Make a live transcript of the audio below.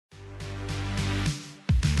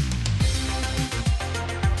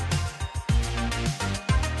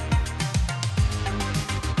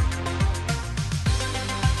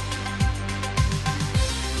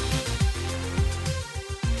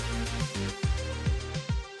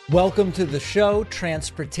Welcome to the show.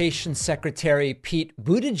 Transportation Secretary Pete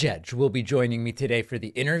Buttigieg will be joining me today for the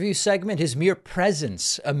interview segment. His mere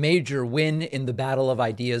presence, a major win in the battle of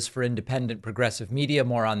ideas for independent progressive media.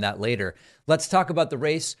 More on that later. Let's talk about the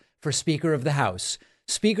race for Speaker of the House.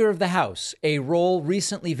 Speaker of the House, a role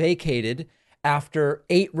recently vacated after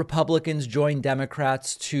 8 Republicans joined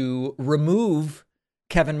Democrats to remove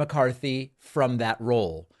Kevin McCarthy from that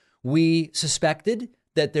role. We suspected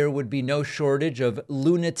that there would be no shortage of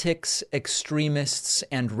lunatics, extremists,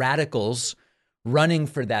 and radicals running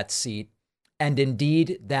for that seat. And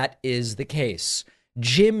indeed, that is the case.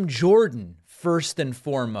 Jim Jordan, first and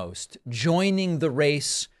foremost, joining the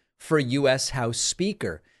race for U.S. House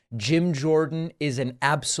Speaker. Jim Jordan is an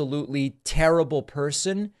absolutely terrible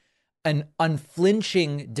person, an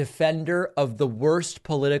unflinching defender of the worst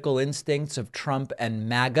political instincts of Trump and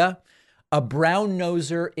MAGA, a brown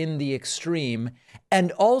noser in the extreme,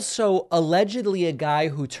 and also allegedly a guy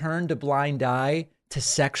who turned a blind eye to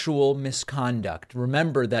sexual misconduct.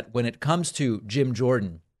 Remember that when it comes to Jim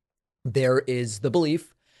Jordan, there is the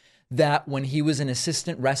belief that when he was an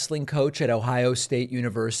assistant wrestling coach at Ohio State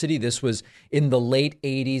University, this was in the late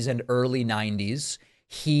 80s and early 90s,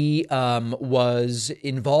 he was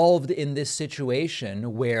involved in this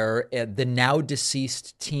situation where the now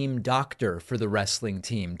deceased team doctor for the wrestling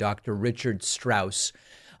team, Dr. Richard Strauss,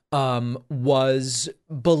 was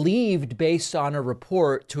believed, based on a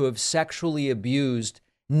report, to have sexually abused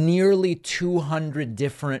nearly 200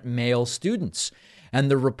 different male students.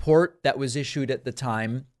 And the report that was issued at the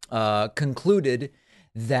time concluded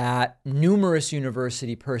that numerous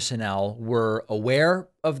university personnel were aware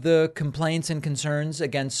of the complaints and concerns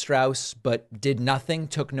against Strauss, but did nothing,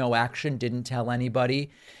 took no action, didn't tell anybody.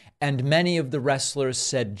 And many of the wrestlers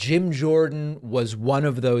said Jim Jordan was one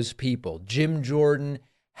of those people. Jim Jordan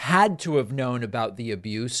had to have known about the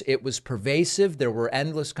abuse. It was pervasive. There were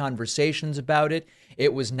endless conversations about it.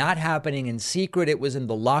 It was not happening in secret. It was in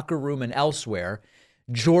the locker room and elsewhere.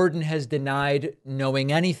 Jordan has denied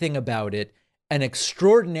knowing anything about it. An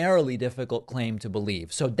extraordinarily difficult claim to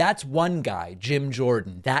believe. So that's one guy, Jim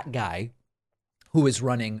Jordan, that guy who is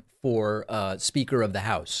running for Speaker of the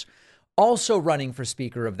House. Also running for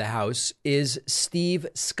Speaker of the House is Steve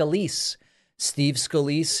Scalise. Steve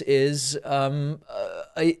Scalise is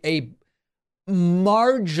a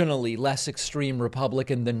marginally less extreme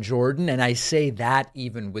Republican than Jordan, and I say that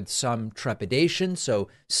even with some trepidation. So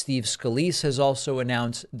Steve Scalise has also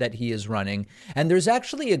announced that he is running. And there's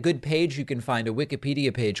actually a good page you can find, a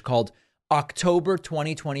Wikipedia page called October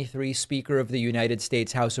 2023 Speaker of the United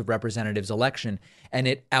States House of Representatives election. And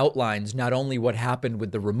it outlines not only what happened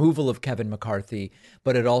with the removal of Kevin McCarthy,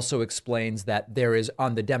 but it also explains that there is,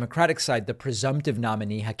 on the Democratic side, the presumptive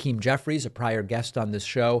nominee, Hakeem Jeffries, a prior guest on this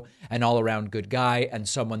show, an all-around good guy and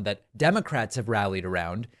someone that Democrats have rallied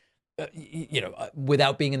around.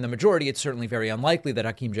 Without being in the majority, it's certainly very unlikely that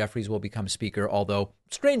Hakeem Jeffries will become Speaker, although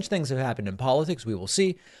strange things have happened in politics. We will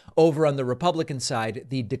see. Over on the Republican side,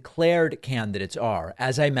 the declared candidates are,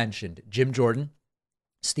 as I mentioned, Jim Jordan,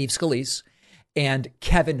 Steve Scalise, and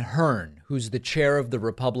Kevin Hern, who's the chair of the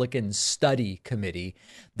Republican Study Committee.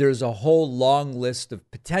 There's a whole long list of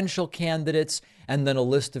potential candidates and then a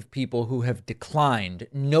list of people who have declined.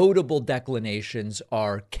 Notable declinations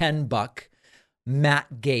are Ken Buck,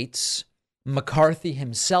 Matt Gaetz, McCarthy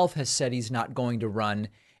himself has said he's not going to run,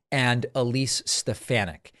 and Elise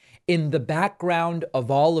Stefanik. In the background of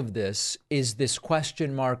all of this is this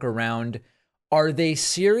question mark around, are they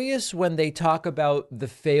serious when they talk about the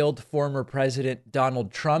failed former president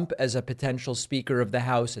Donald Trump as a potential Speaker of the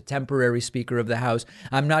House, a temporary Speaker of the House?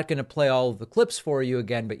 I'm not going to play all of the clips for you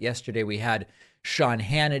again, but yesterday we had Sean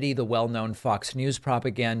Hannity, the well-known Fox News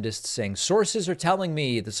propagandist, saying sources are telling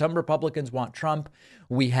me that some Republicans want Trump.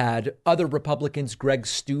 We had other Republicans, Greg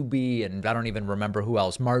Steube, and I don't even remember who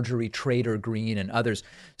else, Marjorie Trader Green and others,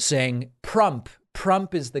 saying Trump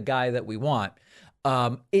is the guy that we want.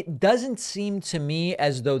 It doesn't seem to me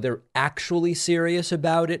as though they're actually serious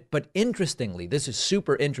about it. But interestingly, this is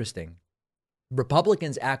super interesting.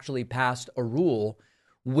 Republicans actually passed a rule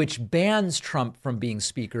which bans Trump from being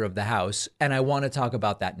Speaker of the House. And I want to talk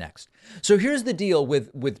about that next. So here's the deal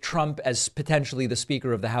with Trump as potentially the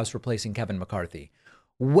Speaker of the House replacing Kevin McCarthy.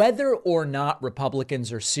 Whether or not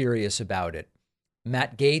Republicans are serious about it,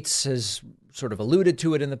 Matt Gaetz has sort of alluded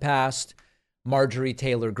to it in the past. Marjorie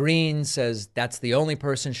Taylor Greene says that's the only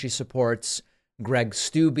person she supports. Greg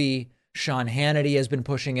Steube, Sean Hannity has been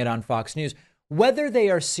pushing it on Fox News. Whether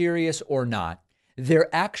they are serious or not,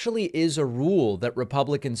 there actually is a rule that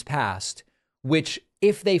Republicans passed, which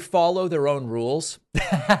if they follow their own rules,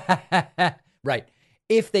 right,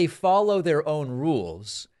 if they follow their own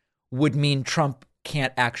rules, would mean Trump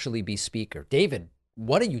can't actually be speaker. David,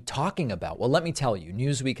 what are you talking about? Well, let me tell you,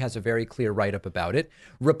 Newsweek has a very clear write-up about it.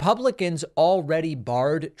 Republicans already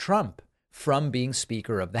barred Trump from being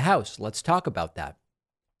Speaker of the House. Let's talk about that.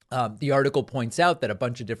 The article points out that a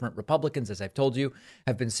bunch of different Republicans, as I've told you,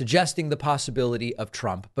 have been suggesting the possibility of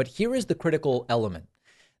Trump. But here is the critical element.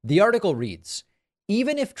 The article reads,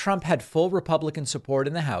 even if Trump had full Republican support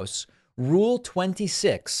in the House, Rule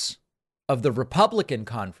 26 of the Republican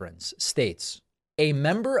Conference states, a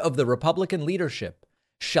member of the Republican leadership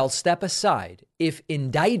shall step aside if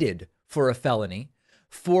indicted for a felony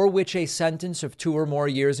for which a sentence of 2 or more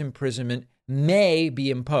years imprisonment may be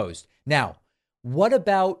imposed. Now, what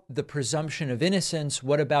about the presumption of innocence?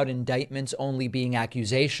 What about indictments only being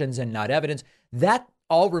accusations and not evidence? That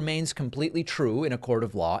all remains completely true in a court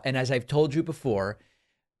of law. And as I've told you before,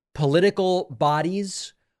 political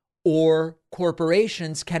bodies or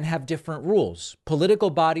corporations can have different rules. Political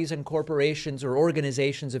bodies and corporations or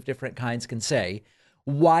organizations of different kinds can say,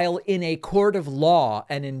 while in a court of law,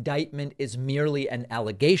 an indictment is merely an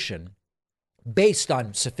allegation based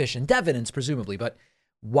on sufficient evidence, presumably, but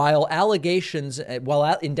while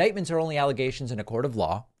indictments are only allegations in a court of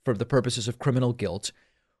law for the purposes of criminal guilt,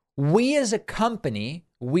 we as a company,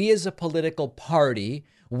 we as a political party,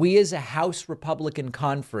 we as a House Republican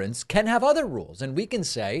conference can have other rules. And we can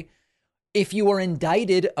say, if you are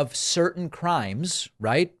indicted of certain crimes,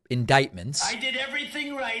 right? Indictments. I did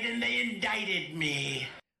everything right and they indicted me.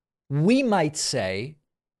 We might say,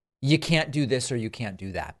 you can't do this or you can't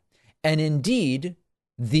do that. And indeed,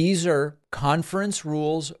 these are conference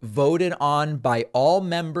rules voted on by all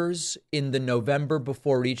members in the November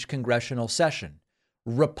before each congressional session.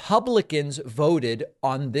 Republicans voted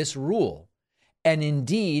on this rule. And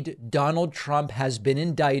indeed, Donald Trump has been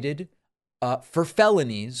indicted for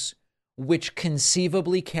felonies which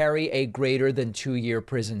conceivably carry a greater than 2-year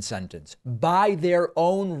prison sentence. By their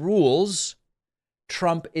own rules,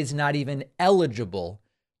 Trump is not even eligible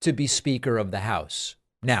to be Speaker of the House.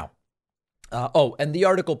 Now, and the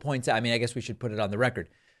article points out, I guess we should put it on the record.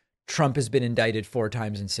 Trump has been indicted 4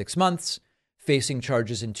 times in 6 months, facing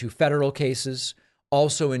charges in 2 federal cases,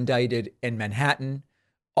 also indicted in Manhattan,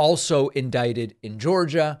 also indicted in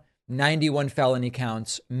Georgia, 91 felony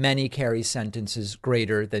counts, many carry sentences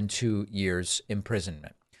greater than 2 years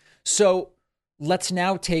imprisonment. So let's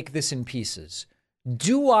now take this in pieces.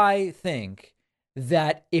 Do I think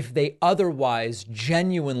that if they otherwise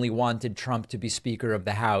genuinely wanted Trump to be Speaker of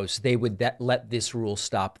the House, they would let this rule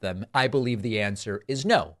stop them? I believe the answer is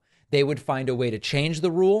no. They would find a way to change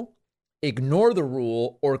the rule, ignore the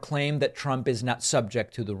rule, or claim that Trump is not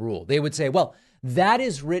subject to the rule. They would say, well, that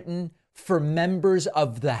is written for members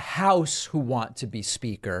of the House who want to be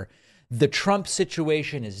Speaker. The Trump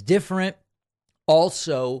situation is different.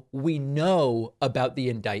 Also, we know about the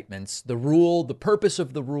indictments. The rule, the purpose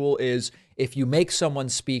of the rule is if you make someone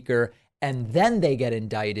Speaker and then they get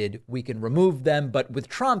indicted, we can remove them. But with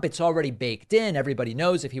Trump, it's already baked in. Everybody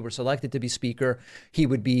knows if he were selected to be Speaker, he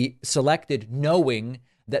would be selected knowing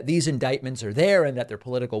that these indictments are there and that they're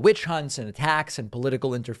political witch hunts and attacks and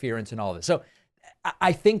political interference and all of this. So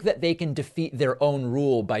I think that they can defeat their own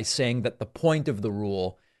rule by saying that the point of the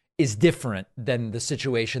rule is different than the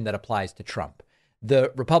situation that applies to Trump.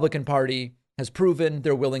 The Republican Party has proven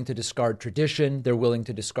they're willing to discard tradition. They're willing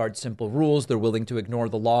to discard simple rules. They're willing to ignore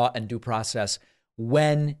the law and due process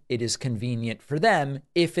when it is convenient for them,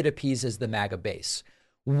 if it appeases the MAGA base.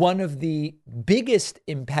 One of the biggest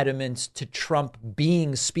impediments to Trump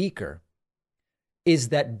being Speaker is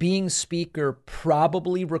that being Speaker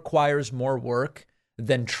probably requires more work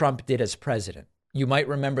than Trump did as president. You might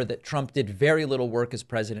remember that Trump did very little work as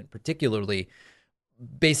president, particularly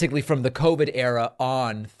basically from the COVID era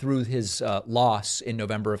on through his loss in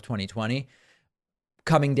November of 2020,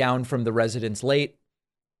 coming down from the residence late,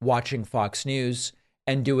 watching Fox News,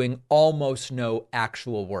 and doing almost no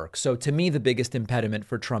actual work. So to me, the biggest impediment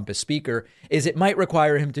for Trump as Speaker is it might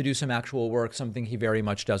require him to do some actual work, something he very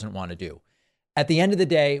much doesn't want to do. At the end of the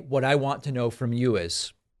day, what I want to know from you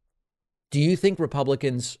is, do you think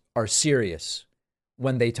Republicans are serious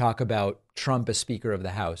when they talk about Trump as Speaker of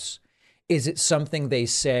the House? Is it something they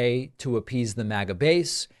say to appease the MAGA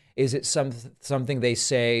base? Is it something they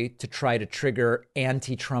say to try to trigger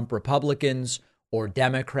anti-Trump Republicans or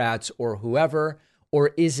Democrats or whoever?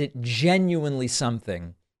 Or is it genuinely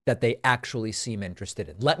something that they actually seem interested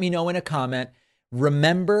in? Let me know in a comment.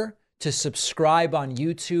 Remember to subscribe on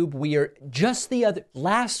YouTube. We are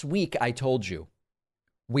last week, I told you,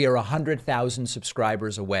 we are 100,000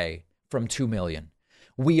 subscribers away from 2 million.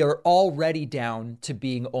 We are already down to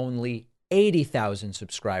being only 80,000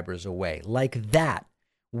 subscribers away. Like that,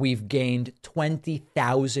 we've gained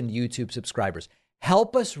 20,000 YouTube subscribers.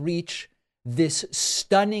 Help us reach this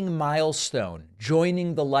stunning milestone,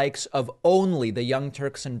 joining the likes of only the Young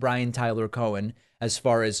Turks and Brian Tyler Cohen as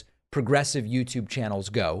far as progressive YouTube channels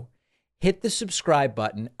go. Hit the subscribe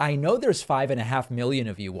button. I know there's 5.5 million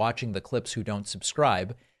of you watching the clips who don't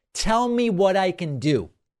subscribe. Tell me what I can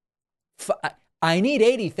do. I need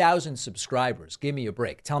 80,000 subscribers. Give me a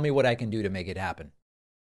break. Tell me what I can do to make it happen.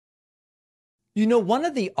 You know, one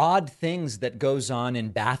of the odd things that goes on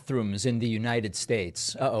in bathrooms in the United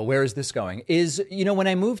States, where is this going, is, when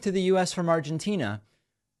I moved to the U.S. from Argentina,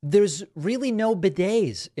 there's really no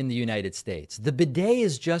bidets in the United States. The bidet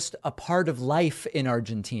is just a part of life in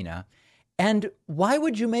Argentina. And why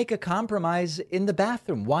would you make a compromise in the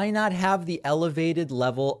bathroom? Why not have the elevated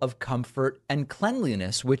level of comfort and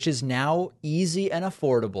cleanliness, which is now easy and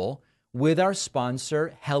affordable with our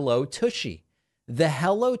sponsor, Hello Tushy? The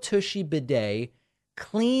Hello Tushy bidet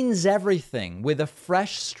cleans everything with a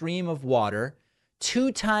fresh stream of water,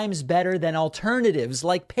 2 times better than alternatives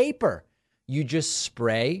like paper. You just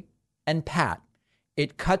spray and pat.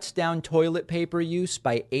 It cuts down toilet paper use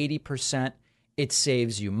by 80%. It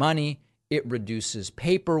saves you money. It reduces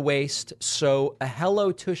paper waste. So a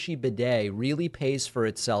Hello Tushy bidet really pays for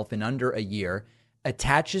itself in under a year.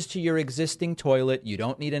 Attaches to your existing toilet. You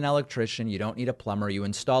don't need an electrician. You don't need a plumber. You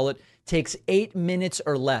install it. Takes 8 minutes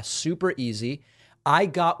or less. Super easy. I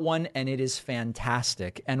got one and it is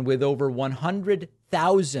fantastic. And with over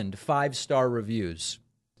 100,000 5-star reviews,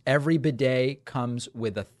 every bidet comes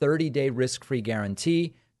with a 30-day risk-free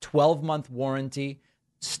guarantee, 12-month warranty.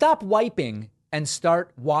 Stop wiping and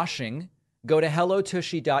start washing. Go to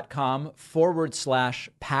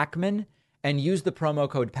hellotushy.com/Pacman and use the promo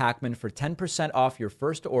code Pacman for 10% off your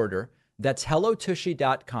first order. That's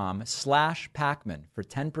hellotushy.com/Pacman for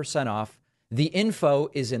 10% off. The info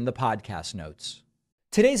is in the podcast notes.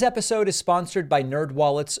 Today's episode is sponsored by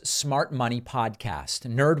NerdWallet's Smart Money Podcast.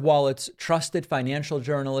 NerdWallet's trusted financial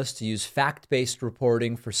journalists use fact-based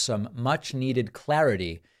reporting for some much-needed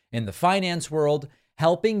clarity in the finance world,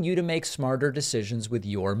 helping you to make smarter decisions with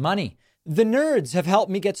your money. The nerds have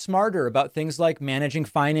helped me get smarter about things like managing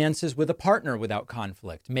finances with a partner without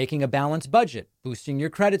conflict, making a balanced budget, boosting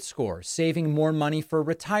your credit score, saving more money for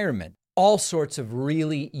retirement, all sorts of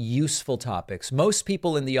really useful topics. Most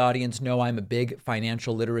people in the audience know I'm a big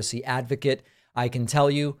financial literacy advocate. I can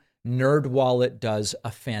tell you, NerdWallet does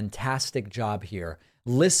a fantastic job here.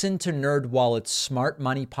 Listen to NerdWallet's Smart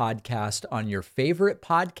Money Podcast on your favorite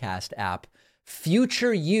podcast app.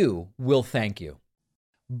 Future you will thank you.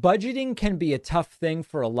 Budgeting can be a tough thing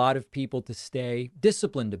for a lot of people to stay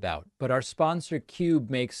disciplined about, but our sponsor Cube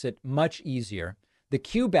makes it much easier. The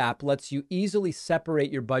Cube app lets you easily separate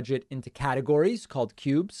your budget into categories called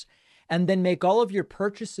cubes, and then make all of your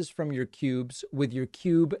purchases from your cubes with your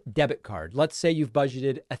Cube debit card. Let's say you've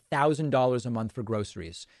budgeted $1,000 a month for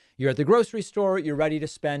groceries. You're at the grocery store, you're ready to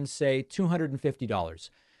spend, say, $250.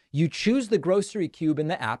 You choose the grocery cube in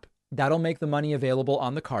the app. That'll make the money available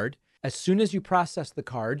on the card. As soon as you process the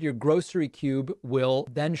card, your grocery cube will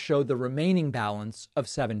then show the remaining balance of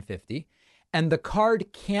 $750, and the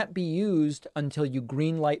card can't be used until you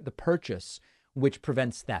greenlight the purchase, which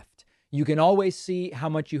prevents theft. You can always see how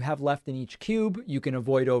much you have left in each cube. You can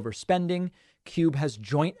avoid overspending. Cube has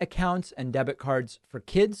joint accounts and debit cards for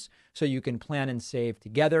kids, so you can plan and save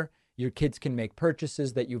together. Your kids can make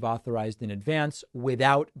purchases that you've authorized in advance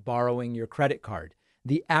without borrowing your credit card.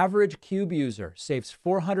 The average Cube user saves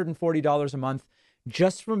 $440 a month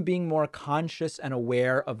just from being more conscious and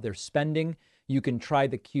aware of their spending. You can try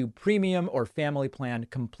the Cube Premium or Family Plan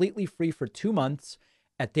completely free for 2 months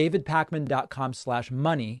at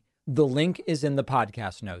davidpacman.com/money. The link is in the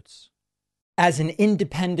podcast notes. As an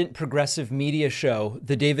independent progressive media show,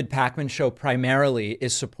 the David Pacman Show primarily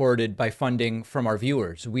is supported by funding from our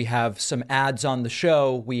viewers. We have some ads on the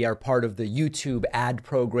show. We are part of the YouTube ad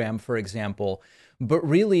program, for example. But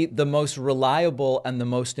really, the most reliable and the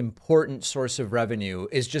most important source of revenue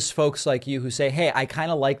is just folks like you who say, hey, I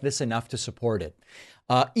kind of like this enough to support it.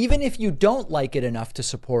 Even if you don't like it enough to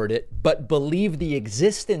support it, but believe the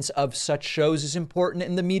existence of such shows is important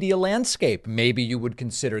in the media landscape, maybe you would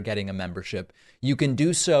consider getting a membership. You can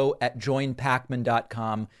do so at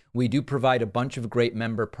joinpacman.com. We do provide a bunch of great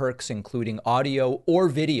member perks, including audio or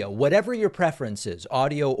video, whatever your preference is,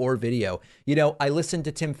 audio or video. You know, I listen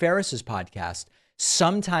to Tim Ferriss's podcast.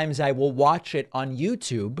 Sometimes I will watch it on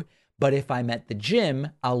YouTube, but if I'm at the gym,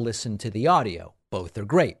 I'll listen to the audio. Both are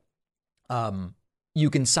great. You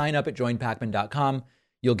can sign up at joinpacman.com.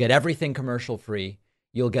 You'll get everything commercial free.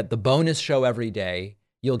 You'll get the bonus show every day.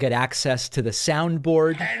 You'll get access to the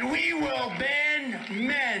soundboard. And we will ban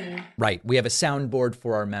men. Right. We have a soundboard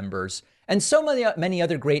for our members and so many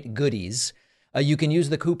other great goodies. You can use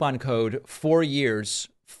the coupon code 4 years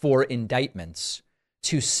for indictments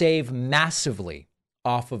to save massively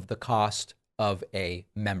off of the cost of a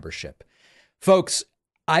membership. Folks,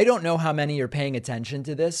 I don't know how many are paying attention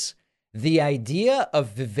to this. The idea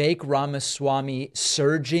of Vivek Ramaswamy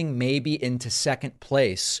surging maybe into second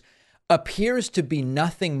place appears to be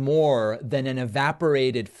nothing more than an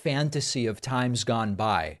evaporated fantasy of times gone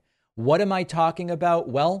by. What am I talking about?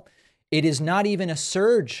 Well, it is not even a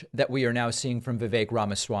surge that we are now seeing from Vivek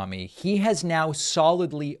Ramaswamy. He has now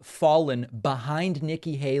solidly fallen behind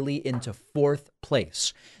Nikki Haley into fourth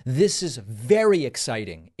place. This is very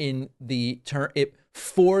exciting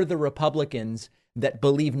for the Republicans that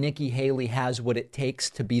believe Nikki Haley has what it takes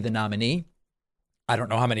to be the nominee. I don't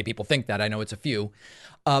know how many people think that. I know it's a few.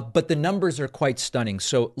 But the numbers are quite stunning.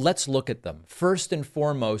 So let's look at them. First and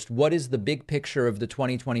foremost, what is the big picture of the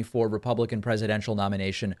 2024 Republican presidential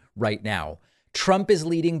nomination right now? Trump is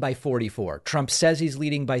leading by 44. Trump says he's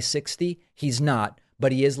leading by 60. He's not,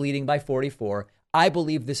 but he is leading by 44. I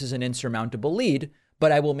believe this is an insurmountable lead,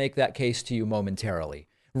 but I will make that case to you momentarily.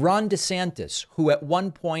 Ron DeSantis, who at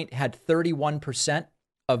one point had 31%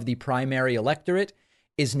 of the primary electorate,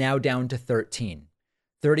 is now down to 13.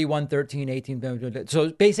 31, 13, 18.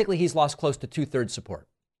 So basically, he's lost close to 2/3 support.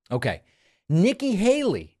 Okay. Nikki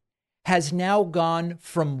Haley has now gone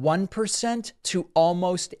from 1% to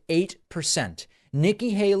almost 8%.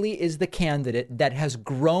 Nikki Haley is the candidate that has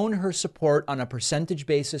grown her support on a percentage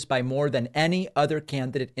basis by more than any other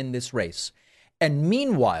candidate in this race. And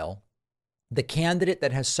meanwhile, the candidate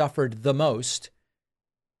that has suffered the most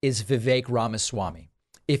is Vivek Ramaswamy.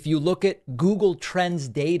 If you look at Google Trends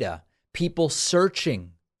data, people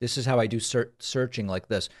searching, this is how I do searching like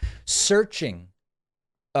this, searching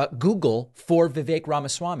Google for Vivek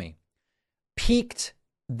Ramaswamy, peaked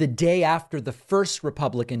the day after the first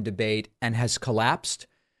Republican debate and has collapsed.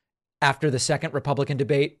 After the second Republican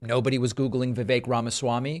debate, nobody was Googling Vivek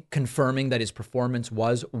Ramaswamy, confirming that his performance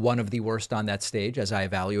was one of the worst on that stage as I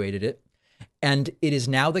evaluated it. And it is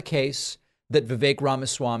now the case that Vivek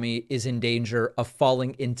Ramaswamy is in danger of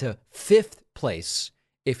falling into fifth place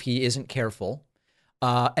if he isn't careful.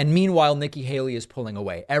 And meanwhile, Nikki Haley is pulling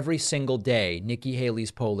away. Every single day, Nikki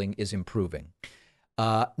Haley's polling is improving.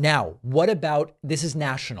 Now, what about, this is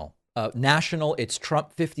national. National, it's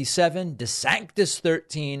Trump 57, DeSantis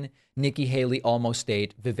 13, Nikki Haley almost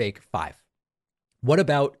 8, Vivek 5. What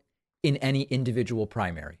about in any individual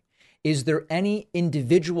primary? Is there any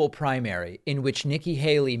individual primary in which Nikki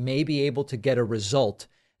Haley may be able to get a result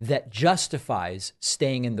that justifies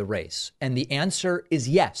staying in the race? And the answer is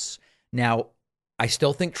yes. Now, I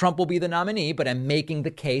still think Trump will be the nominee, but I'm making the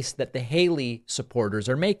case that the Haley supporters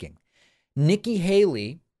are making. Nikki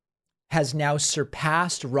Haley has now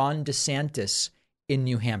surpassed Ron DeSantis in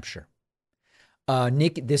New Hampshire.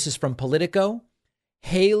 This is from Politico.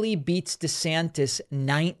 Haley beats DeSantis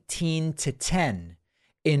 19-10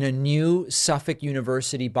 in a new Suffolk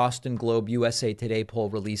University, Boston Globe, USA Today poll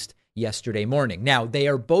released yesterday morning. Now, they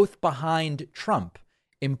are both behind Trump.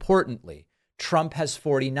 Importantly, Trump has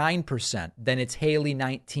 49%. Then it's Haley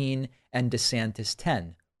 19 and DeSantis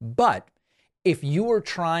 10. But if you were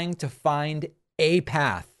trying to find a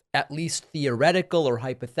path, at least theoretical or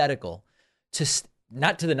hypothetical, to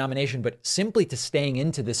not to the nomination, but simply to staying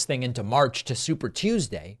into this thing into March to Super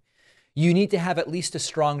Tuesday, you need to have at least a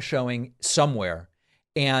strong showing somewhere.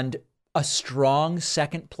 And a strong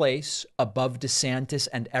second place above DeSantis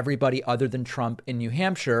and everybody other than Trump in New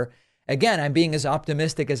Hampshire, again, I'm being as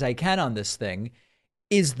optimistic as I can on this thing,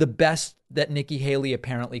 is the best that Nikki Haley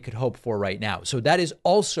apparently could hope for right now. So that is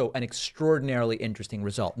also an extraordinarily interesting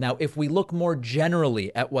result. Now, if we look more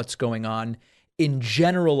generally at what's going on in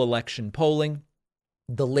general election polling,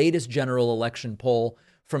 the latest general election poll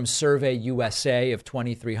from Survey USA of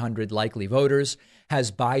 2,300 likely voters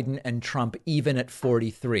has Biden and Trump even at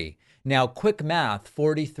 43. Now, quick math,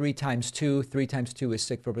 43 times 2, 3 times 2 is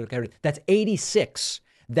 6. That's 86.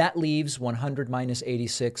 That leaves 100 minus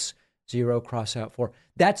 86, 0, cross out 4.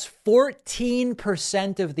 That's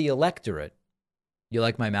 14% of the electorate. You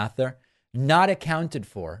like my math there? Not accounted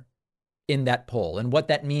for in that poll. And what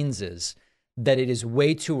that means is that it is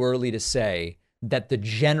way too early to say that the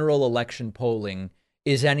general election polling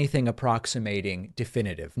is anything approximating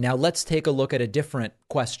definitive. Now, let's take a look at a different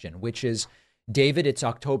question, which is, David, it's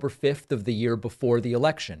October 5th of the year before the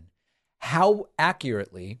election. How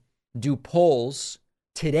accurately do polls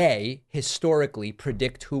today historically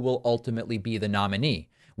predict who will ultimately be the nominee?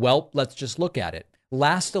 Well, let's just look at it.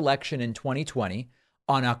 Last election in 2020,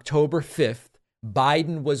 on October 5th,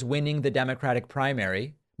 Biden was winning the Democratic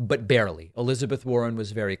primary, but barely. Elizabeth Warren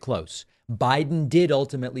was very close. Biden did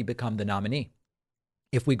ultimately become the nominee.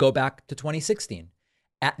 If we go back to 2016,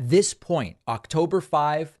 at this point, October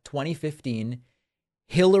 5, 2015,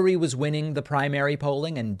 Hillary was winning the primary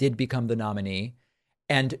polling and did become the nominee.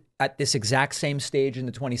 And at this exact same stage in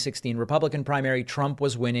the 2016 Republican primary, Trump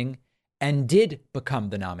was winning and did become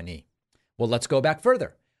the nominee. Well, let's go back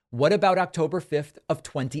further. What about October 5th of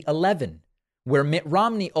 2011, where Mitt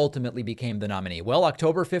Romney ultimately became the nominee? Well,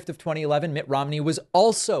 October 5th of 2011, Mitt Romney was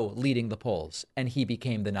also leading the polls and he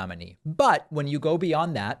became the nominee. But when you go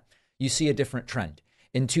beyond that, you see a different trend.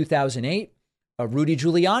 In 2008, Rudy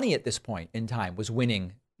Giuliani at this point in time was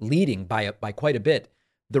leading by quite a bit,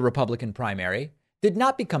 the Republican primary, did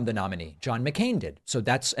not become the nominee. John McCain did. So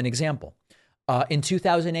that's an example. In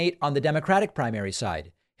 2008, on the Democratic primary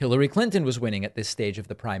side, Hillary Clinton was winning at this stage of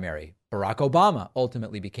the primary. Barack Obama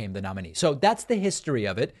ultimately became the nominee. So that's the history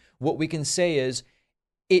of it. What we can say is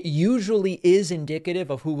it usually is indicative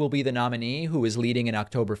of who will be the nominee, who is leading on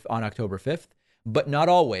October 5th, but not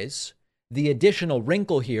always. The additional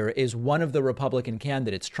wrinkle here is one of the Republican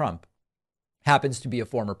candidates, Trump, happens to be a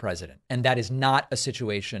former president. And that is not a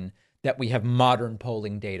situation that we have modern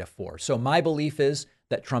polling data for. So my belief is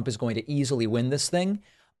that Trump is going to easily win this thing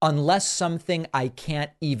unless something I can't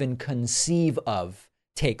even conceive of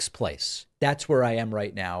takes place. That's where I am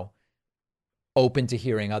right now, open to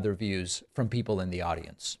hearing other views from people in the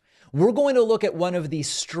audience. We're going to look at one of the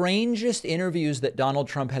strangest interviews that Donald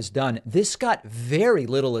Trump has done. This got very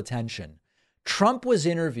little attention. Trump was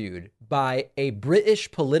interviewed by a British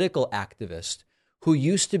political activist who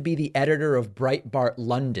used to be the editor of Breitbart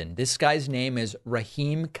London. This guy's name is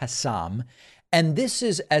Raheem Kassam. And this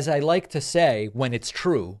is, as I like to say, when it's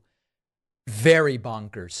true, very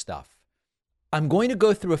bonkers stuff. I'm going to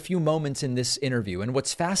go through a few moments in this interview. And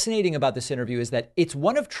what's fascinating about this interview is that it's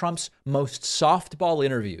one of Trump's most softball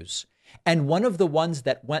interviews and one of the ones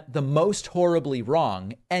that went the most horribly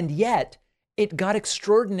wrong. And yet it got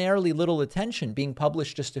extraordinarily little attention, being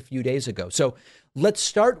published just a few days ago. So let's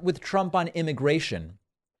start with Trump on immigration,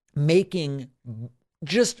 making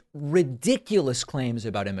just ridiculous claims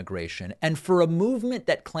about immigration. And for a movement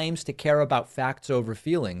that claims to care about facts over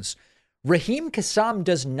feelings, Raheem Kassam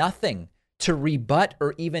does nothing to rebut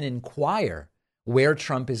or even inquire where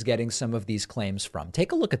Trump is getting some of these claims from.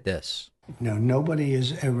 Take a look at this. No, nobody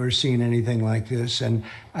has ever seen anything like this. And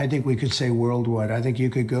I think we could say worldwide. I think you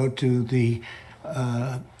could go to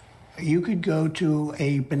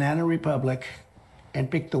a banana republic and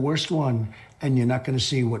pick the worst one, and you're not going to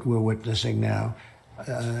see what we're witnessing now.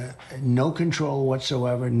 No control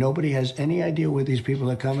whatsoever. Nobody has any idea where these people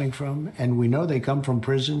are coming from. And we know they come from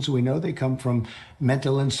prisons. We know they come from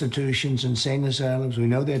mental institutions, insane asylums. We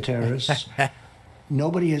know they're terrorists.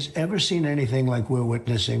 Nobody has ever seen anything like we're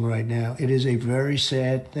witnessing right now. It is a very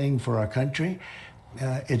sad thing for our country.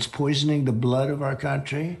 It's poisoning the blood of our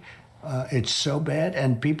country. It's so bad.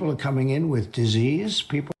 And people are coming in with disease.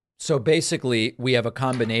 So basically, we have a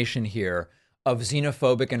combination here of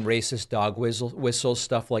xenophobic and racist dog whistle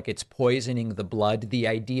stuff like it's poisoning the blood, the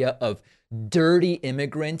idea of dirty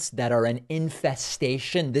immigrants that are an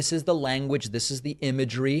infestation. This is the language. This is the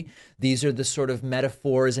imagery. These are the sort of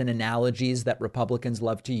metaphors and analogies that Republicans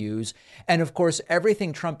love to use. And of course,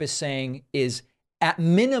 everything Trump is saying is at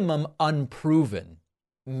minimum unproven,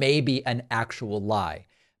 maybe an actual lie.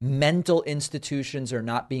 Mental institutions are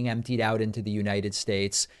not being emptied out into the United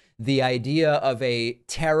States. The idea of a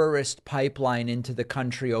terrorist pipeline into the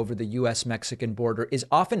country over the U.S.-Mexican border is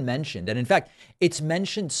often mentioned. And in fact, it's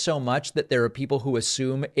mentioned so much that there are people who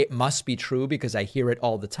assume it must be true because I hear it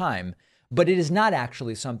all the time. But it is not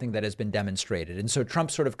actually something that has been demonstrated. And so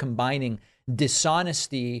Trump's sort of combining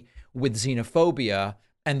dishonesty with xenophobia,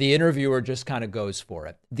 and the interviewer just kind of goes for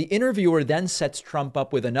it. The interviewer then sets Trump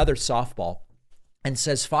up with another softball and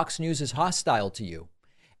says Fox News is hostile to you.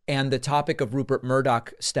 And the topic of Rupert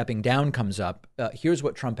Murdoch stepping down comes up. Here's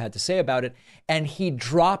what Trump had to say about it. And he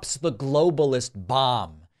drops the globalist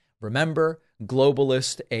bomb. Remember,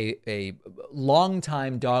 globalist, a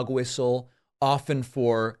longtime dog whistle, often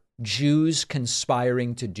for Jews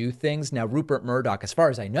conspiring to do things. Now, Rupert Murdoch, as far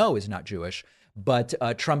as I know, is not Jewish, but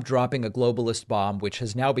Trump dropping a globalist bomb, which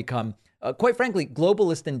has now become, quite frankly,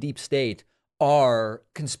 globalist and deep state are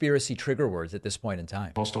conspiracy trigger words at this point in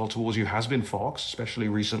time. Hostile towards you has been Fox, especially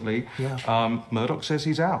recently. Yeah. Murdoch says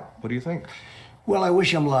he's out. What do you think? Well, I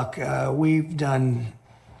wish him luck. We've done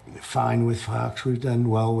fine with Fox. We've done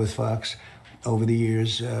well with Fox over the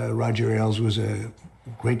years. Roger Ailes was a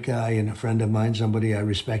great guy and a friend of mine, somebody I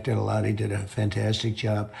respected a lot. He did a fantastic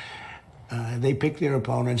job. They pick their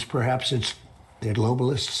opponents. Perhaps they're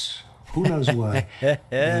globalists. Who knows why?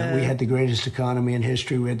 We had the greatest economy in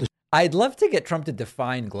history. We had the I'd love to get Trump to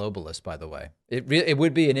define globalist, by the way. It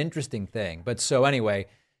would be an interesting thing. But so anyway,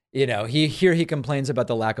 you know, he complains about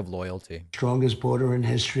the lack of loyalty. Strongest border in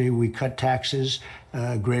history. We cut taxes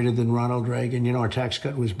greater than Ronald Reagan. You know, our tax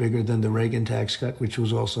cut was bigger than the Reagan tax cut, which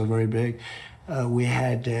was also very big.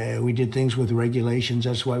 We did things with regulations.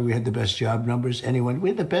 That's why we had the best job numbers. Anyway, we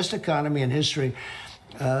had the best economy in history.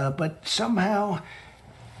 But somehow,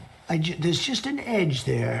 there's just an edge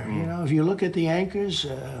there. You know, if you look at the anchors,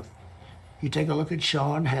 you take a look at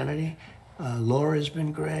Sean Hannity. Laura's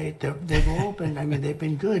been great. They've all been, I mean, they've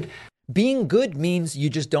been good. Being good means you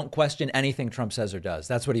just don't question anything Trump says or does.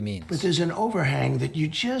 That's what he means. But there's an overhang that you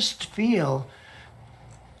just feel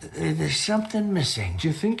there's something missing. Do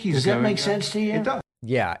you think he's Does that make sense to you? It does.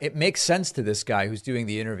 Yeah, it makes sense to this guy who's doing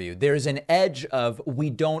the interview. There's an edge of we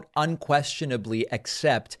don't unquestionably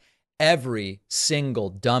accept every single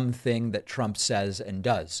dumb thing that Trump says and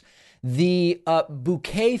does. The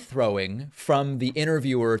bouquet throwing from the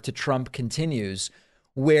interviewer to Trump continues,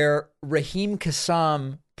 where Raheem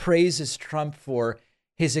Kassam praises Trump for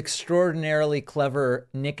his extraordinarily clever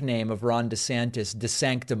nickname of Ron DeSantis,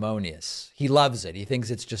 DeSanctimonious. He loves it. He thinks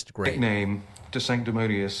it's just great. Nickname,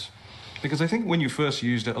 DeSanctimonious. Because I think when you first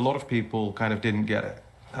used it, a lot of people kind of didn't get it.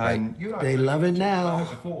 And They love it now.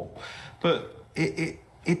 But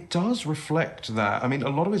it does reflect that. I mean, a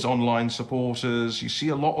lot of his online supporters, you see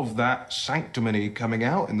a lot of that sanctimony coming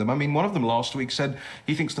out in them. I mean, one of them last week said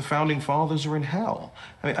he thinks the founding fathers are in hell.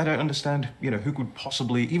 I mean, I don't understand, you know, who could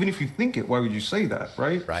possibly, even if you think it, why would you say that,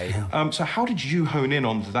 right? Right. So how did you hone in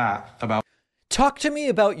on that about? Talk to me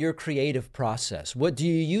about your creative process. What do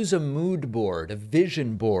you use? A mood board, a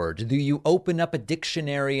vision board? Do you open up a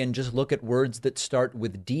dictionary and just look at words that start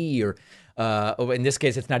with D, or in this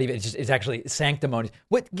case, it's not even, it's actually sanctimonious.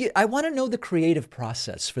 I want to know the creative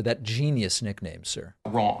process for that genius nickname, sir.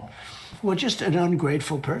 Wrong. Well, just an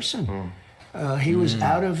ungrateful person. He was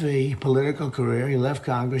out of a political career. He left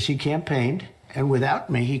Congress. He campaigned. And without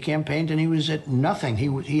me, he campaigned and he was at nothing.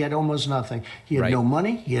 He had almost nothing. He had no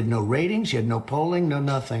money. He had no ratings. He had no polling, no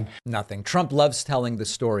nothing. Nothing. Trump loves telling the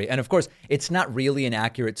story. And of course, it's not really an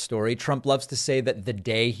accurate story. Trump loves to say that the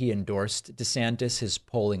day he endorsed DeSantis, his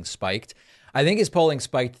polling spiked. I think his polling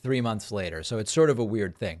spiked 3 months later. So it's sort of a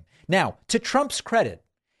weird thing. Now, to Trump's credit,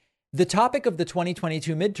 the topic of the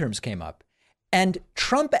 2022 midterms came up. And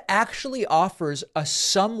Trump actually offers a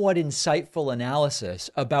somewhat insightful analysis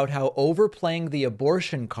about how overplaying the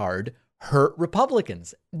abortion card hurt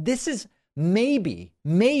Republicans. This is maybe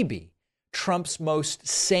Trump's most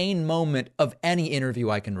sane moment of any interview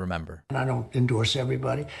I can remember. And I don't endorse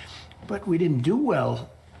everybody, but we didn't do well.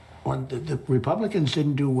 The Republicans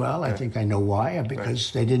didn't do well. I think I know why,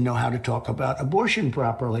 because they didn't know how to talk about abortion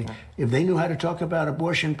properly. If they knew how to talk about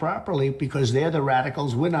abortion properly, because they're the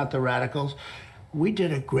radicals, we're not the radicals, we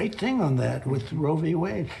did a great thing on that with Roe v.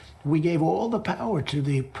 Wade. We gave all the power to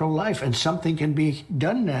the pro-life, and something can be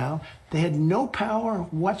done now. They had no power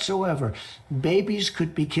whatsoever. Babies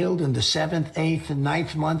could be killed in the 7th, 8th, and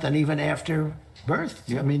 9th month, and even after birth.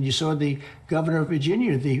 I mean, you saw the governor of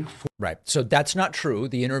Virginia, Right. So that's not true.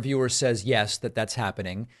 The interviewer says, yes, that's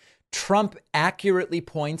happening. Trump accurately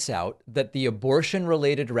points out that the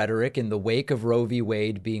abortion-related rhetoric in the wake of Roe v.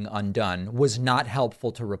 Wade being undone was not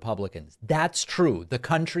helpful to Republicans. That's true. The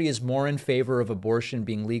country is more in favor of abortion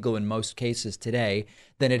being legal in most cases today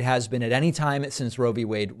than it has been at any time since Roe v.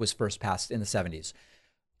 Wade was first passed in the 70s.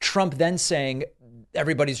 Trump then saying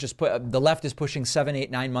everybody's just the left is pushing 7, 8,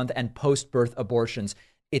 9 month and post-birth abortions.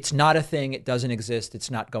 It's not a thing. It doesn't exist. It's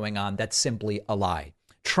not going on. That's simply a lie.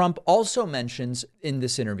 Trump also mentions in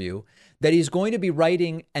this interview that he's going to be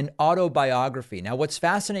writing an autobiography. Now, what's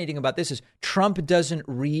fascinating about this is Trump doesn't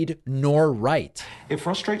read nor write. It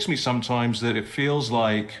frustrates me sometimes that it feels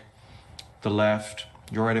like the left,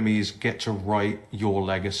 your enemies, get to write your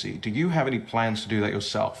legacy. Do you have any plans to do that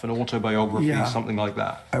yourself? An autobiography, something like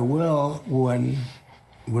that? I will when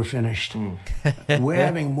we're finished. We're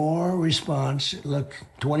having more response. Look,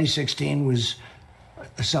 2016 was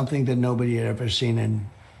something that nobody had ever seen in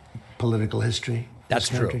political history. That's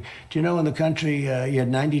true. Do you know in the country you had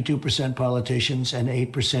 92% politicians and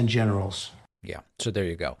 8% generals? Yeah. So there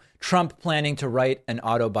you go. Trump planning to write an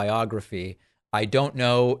autobiography. I don't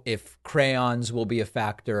know if crayons will be a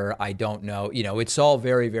factor. I don't know. You know, it's all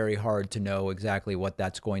very, very hard to know exactly what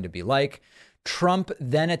that's going to be like. Trump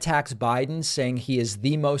then attacks Biden, saying he is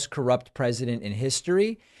the most corrupt president in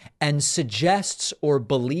history, and suggests or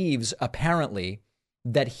believes, apparently,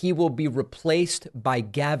 that he will be replaced by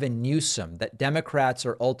Gavin Newsom, that Democrats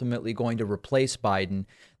are ultimately going to replace Biden.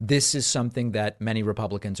 This is something that many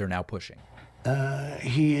Republicans are now pushing.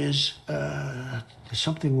 There's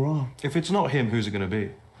something wrong. If it's not him, who's it going to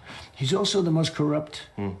be? He's also the most corrupt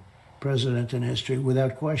president in history,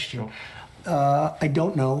 without question. I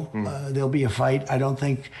don't know. There'll be a fight. I don't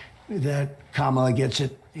think that Kamala gets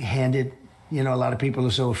it handed. You know, a lot of people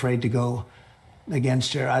are so afraid to go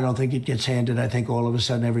against her. I don't think it gets handed. I think all of a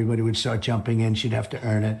sudden everybody would start jumping in. She'd have to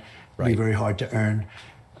earn it. It'd be very hard to earn.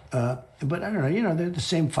 But I don't know. You know, they're the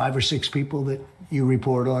same 5 or 6 people that you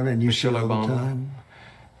report on and you see all the time.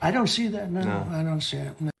 I don't see that. No, I don't see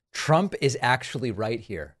it. No. Trump is actually right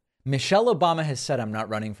here. Michelle Obama has said, I'm not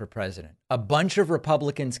running for president. A bunch of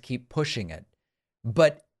Republicans keep pushing it,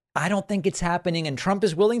 but I don't think it's happening. And Trump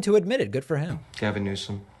is willing to admit it. Good for him. Gavin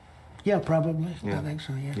Newsom. Yeah, probably. Yeah. I think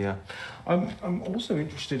so, yeah. Yeah. I'm also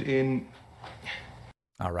interested in...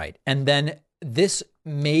 All right. And then this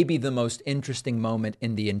may be the most interesting moment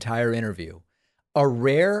in the entire interview. A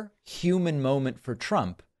rare human moment for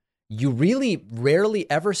Trump. You really rarely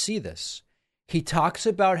ever see this. He talks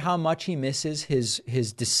about how much he misses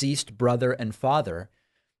his deceased brother and father.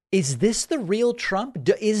 Is this the real Trump?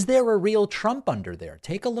 Is there a real Trump under there?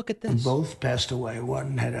 Take a look at this. Both passed away.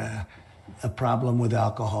 One had a problem with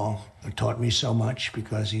alcohol. It taught me so much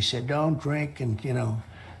because he said, don't drink and, you know,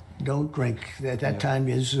 don't drink. At that time,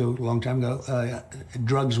 is a long time ago,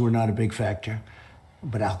 drugs were not a big factor,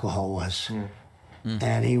 but alcohol was.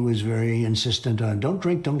 And he was very insistent on, don't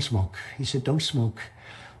drink, don't smoke. He said, don't smoke.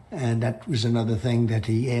 And that was another thing that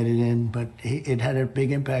he added in, but it had a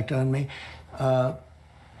big impact on me.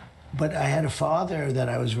 But I had a father that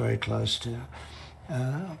I was very close to.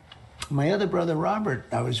 My other brother, Robert,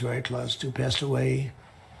 I was very close to, passed away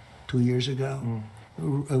 2 years ago.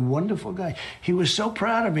 A wonderful guy. He was so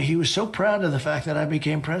proud of me. He was so proud of the fact that I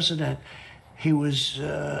became president. He was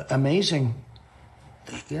amazing.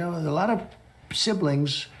 You know, a lot of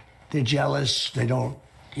siblings, they're jealous. They don't,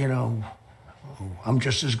 you know, I'm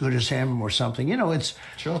just as good as him or something. You know, it's,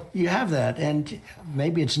 you have that. And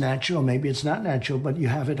maybe it's natural, maybe it's not natural, but you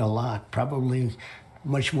have it a lot, probably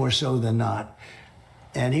much more so than not.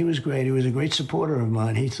 And he was great. He was a great supporter of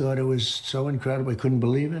mine. He thought it was so incredible. He couldn't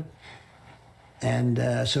believe it.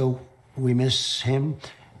 And so we miss him.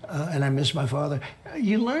 And I miss my father.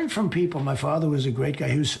 You learn from people. My father was a great guy.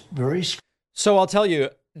 He was very... So I'll tell you,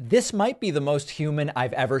 this might be the most human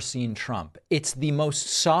I've ever seen Trump. It's the most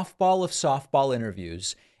softball of softball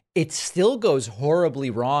interviews. It still goes horribly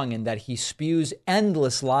wrong in that he spews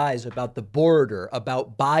endless lies about the border,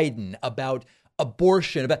 about Biden, about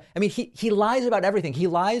abortion. He lies about everything. He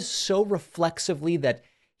lies so reflexively that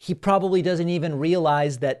he probably doesn't even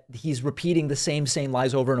realize that he's repeating the same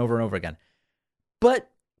lies over and over and over again. But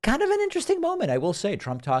kind of an interesting moment, I will say,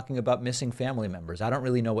 Trump talking about missing family members. I don't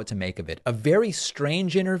really know what to make of it. A very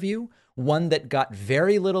strange interview, one that got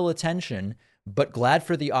very little attention, but glad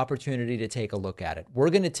for the opportunity to take a look at it. We're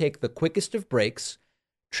going to take the quickest of breaks.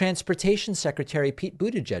 Transportation Secretary Pete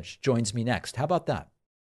Buttigieg joins me next. How about that?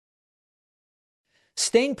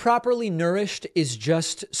 Staying properly nourished is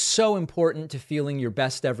just so important to feeling your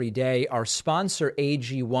best every day. Our sponsor,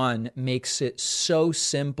 AG1, makes it so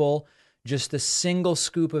simple. Just a single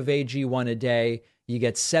scoop of AG1 a day. You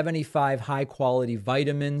get 75 high-quality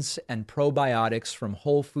vitamins and probiotics from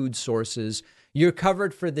whole food sources. You're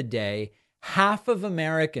covered for the day. Half of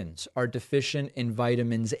Americans are deficient in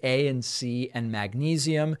vitamins A and C and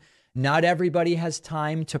magnesium. Not everybody has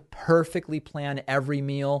time to perfectly plan every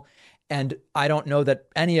meal. And I don't know that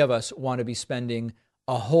any of us want to be spending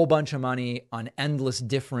a whole bunch of money on endless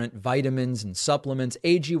different vitamins and supplements.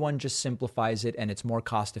 AG1 just simplifies it and it's more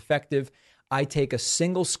cost effective. I take a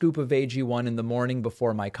single scoop of AG1 in the morning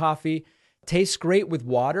before my coffee. Tastes great with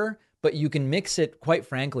water, but you can mix it, quite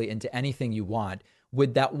frankly, into anything you want.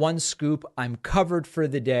 With that one scoop, I'm covered for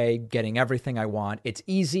the day, getting everything I want. It's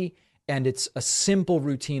easy and it's a simple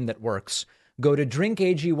routine that works. Go to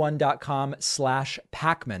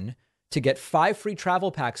drinkag1.com/Pacman to get 5 free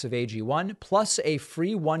travel packs of AG1 plus a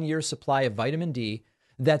free 1-year supply of vitamin D.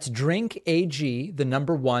 That's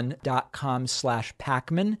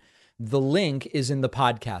drinkag1.com/Pacman. The link is in the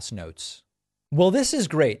podcast notes. Well, this is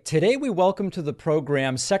great. Today we welcome to the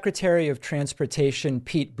program Secretary of Transportation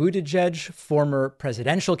Pete Buttigieg, former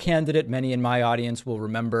presidential candidate. Many in my audience will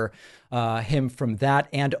remember him from that,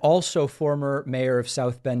 and also former mayor of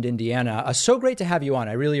South Bend, Indiana. So great to have you on.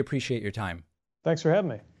 I really appreciate your time. Thanks for having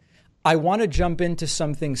me. I want to jump into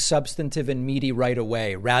something substantive and meaty right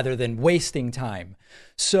away rather than wasting time.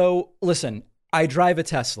 So listen, I drive a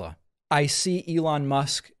Tesla. I see Elon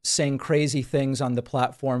Musk saying crazy things on the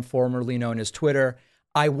platform formerly known as Twitter.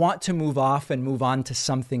 I want to move off and move on to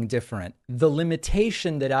something different. The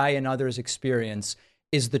limitation that I and others experience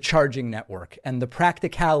is the charging network and the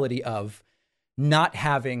practicality of not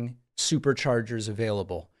having superchargers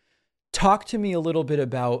available. Talk to me a little bit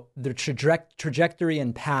about the trajectory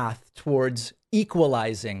and path towards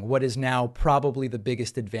equalizing what is now probably the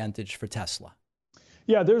biggest advantage for Tesla.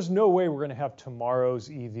 Yeah, there's no way we're going to have tomorrow's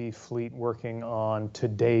EV fleet working on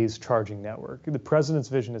today's charging network. The president's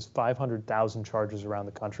vision is 500,000 chargers around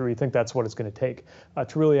the country. We think that's what it's going to take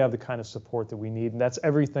to really have the kind of support that we need. And that's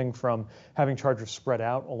everything from having chargers spread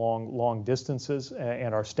out along long distances,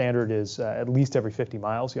 and our standard is at least every 50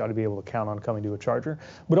 miles. You ought to be able to count on coming to a charger.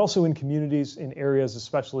 But also in communities, in areas,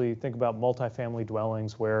 especially think about multifamily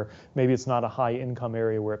dwellings where maybe it's not a high income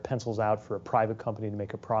area where it pencils out for a private company to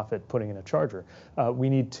make a profit putting in a charger. We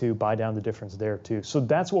need to buy down the difference there too. So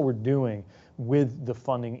that's what we're doing with the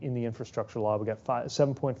funding in the infrastructure law. We got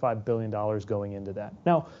 $7.5 billion going into that.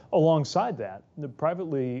 Now, alongside that, the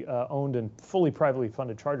privately owned and fully privately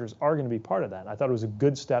funded chargers are going to be part of that. I thought it was a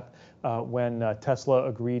good step when Tesla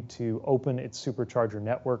agreed to open its supercharger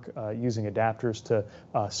network using adapters to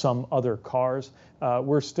some other cars.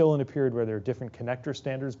 We're still in a period where there are different connector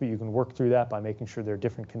standards, but you can work through that by making sure there are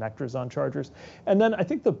different connectors on chargers. And then I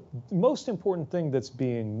think the most important thing that's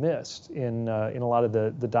being missed in a lot of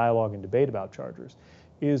the dialogue and debate about chargers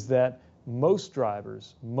is that most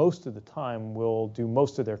drivers, most of the time, will do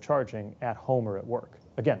most of their charging at home or at work.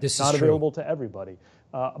 Again, it's not available to everybody.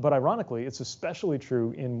 But ironically, it's especially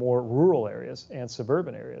true in more rural areas and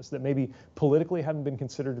suburban areas that maybe politically haven't been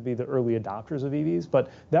considered to be the early adopters of EVs,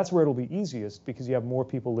 but that's where it'll be easiest because you have more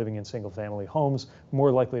people living in single-family homes,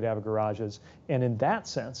 more likely to have garages. And in that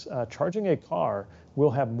sense, charging a car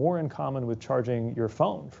will have more in common with charging your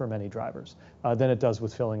phone for many drivers than it does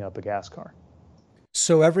with filling up a gas car.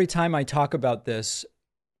 So every time I talk about this,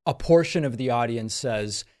 a portion of the audience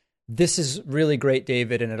says, this is really great,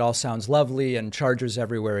 David, and it all sounds lovely and chargers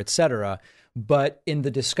everywhere, et cetera. But in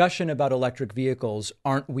the discussion about electric vehicles,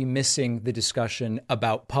 aren't we missing the discussion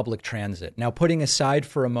about public transit? Now, putting aside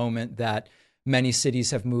for a moment that many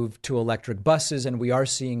cities have moved to electric buses and we are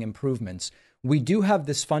seeing improvements, we do have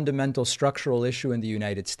this fundamental structural issue in the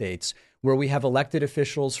United States where we have elected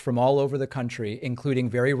officials from all over the country, including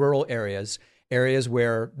very rural areas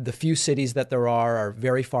where the few cities that there are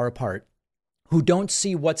very far apart, who don't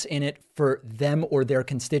see what's in it for them or their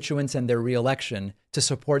constituents and their reelection to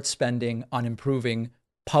support spending on improving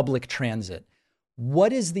public transit.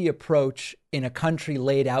 What is the approach in a country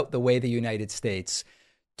laid out the way the United States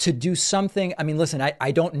to do something? I mean, listen,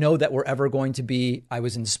 I don't know that we're ever going to be, I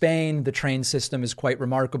was in Spain, the train system is quite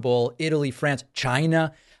remarkable, Italy, France,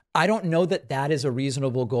 China. I don't know that that is a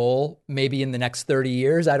reasonable goal, maybe in the next 30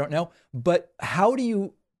 years, I don't know. But how do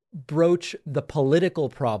you broach the political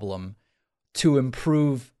problem to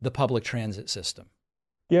improve the public transit system?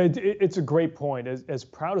 Yeah, it's a great point. As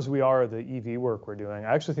proud as we are of the EV work we're doing,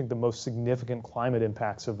 I actually think the most significant climate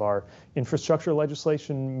impacts of our infrastructure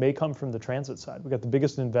legislation may come from the transit side. We've got the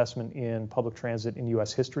biggest investment in public transit in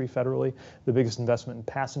U.S. history federally, the biggest investment in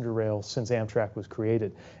passenger rail since Amtrak was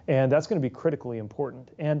created. And that's going to be critically important.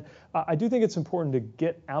 And I do think it's important to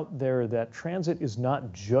get out there that transit is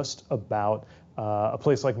not just about a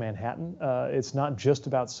place like Manhattan. It's not just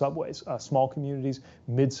about subways. Small communities,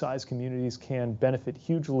 mid-sized communities can benefit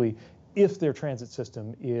hugely if their transit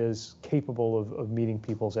system is capable of meeting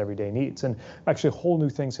people's everyday needs. And actually, whole new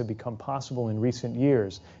things have become possible in recent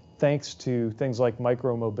years thanks to things like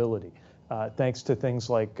micro-mobility. Thanks to things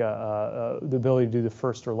like the ability to do the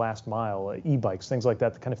first or last mile, e-bikes, things like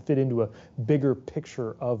that kind of fit into a bigger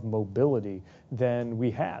picture of mobility than we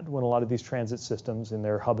had when a lot of these transit systems in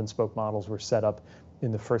their hub and spoke models were set up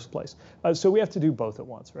in the first place. So we have to do both at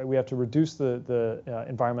once, right? We have to reduce the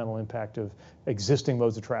environmental impact of existing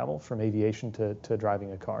modes of travel, from aviation to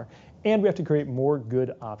driving a car. And we have to create more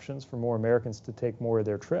good options for more Americans to take more of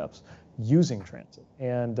their trips using transit.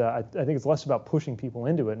 And I think it's less about pushing people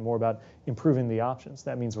into it and more about improving the options.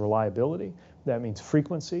 That means reliability, that means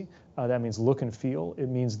frequency, that means look and feel, it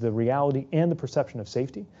means the reality and the perception of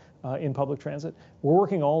safety in public transit. We're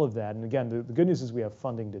working all of that. And again, the good news is we have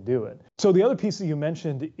funding to do it. So the other piece that you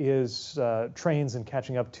mentioned is trains and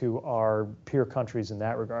catching up to our peer countries in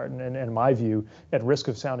that regard. And in my view, at risk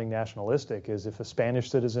of sounding nationalistic, is if a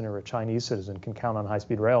Spanish citizen or a Chinese citizen can count on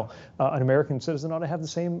high-speed rail, an American citizen ought to have the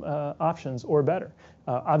same options or better.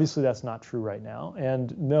 Obviously, that's not true right now.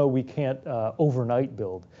 And no, we can't overnight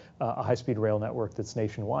build a high-speed rail network that's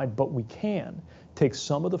nationwide, but we can take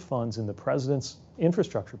some of the funds in the president's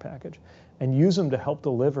infrastructure package and use them to help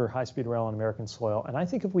deliver high-speed rail on American soil. And I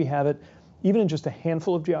think if we have it, even in just a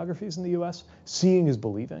handful of geographies in the U.S., seeing is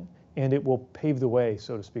believing, and it will pave the way,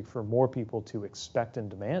 so to speak, for more people to expect and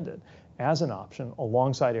demand it as an option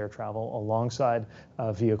alongside air travel, alongside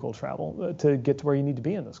vehicle travel, to get to where you need to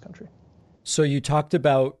be in this country. So you talked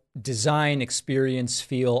about design, experience,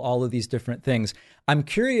 feel, all of these different things. I'm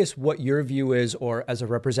curious what your view is, or as a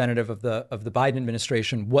representative of the Biden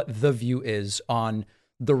administration, what the view is on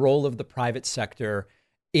the role of the private sector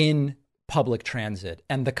in public transit.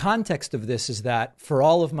 And the context of this is that for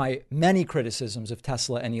all of my many criticisms of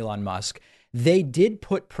Tesla and Elon Musk, they did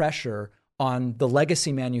put pressure on the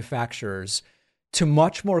legacy manufacturers to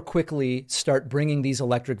much more quickly start bringing these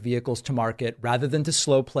electric vehicles to market rather than to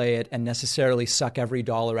slow play it and necessarily suck every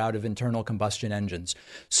dollar out of internal combustion engines.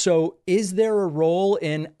 So is there a role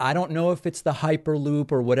in, I don't know if it's the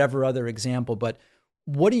Hyperloop or whatever other example, but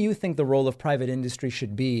what do you think the role of private industry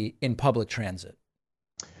should be in public transit?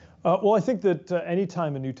 Well, I think that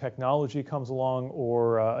anytime a new technology comes along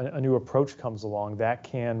or a new approach comes along, that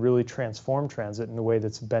can really transform transit in a way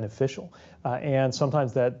that's beneficial. And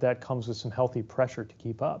sometimes that comes with some healthy pressure to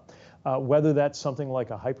keep up. Whether that's something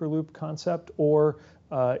like a Hyperloop concept or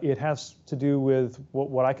it has to do with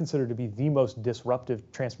what I consider to be the most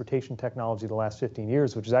disruptive transportation technology of the last 15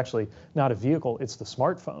 years, which is actually not a vehicle, it's the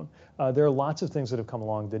smartphone. There are lots of things that have come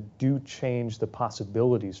along that do change the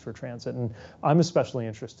possibilities for transit. And I'm especially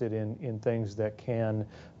interested in things that can,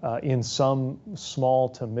 in some small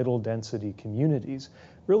to middle density communities,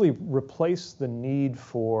 really replace the need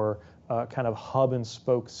for kind of hub and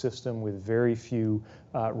spoke system with very few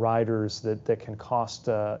riders that can cost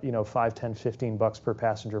 $5, 10, $15 per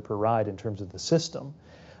passenger per ride in terms of the system,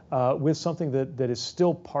 with something that is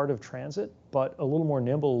still part of transit, but a little more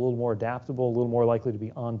nimble, a little more adaptable, a little more likely to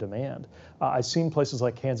be on demand. I've seen places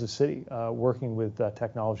like Kansas City working with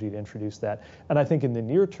technology to introduce that. And I think in the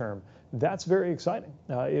near term, that's very exciting.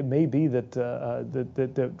 It may be that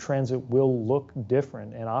the transit will look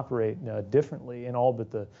different and operate differently in all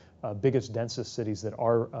but the biggest, densest cities that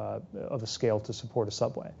are of a scale to support a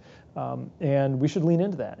subway. And we should lean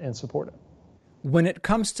into that and support it. When it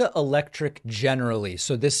comes to electric generally,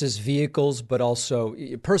 so this is vehicles, but also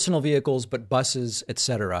personal vehicles, but buses, et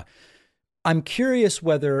cetera. I'm curious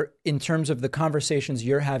whether, in terms of the conversations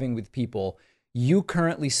you're having with people, you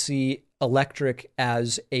currently see electric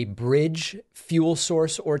as a bridge fuel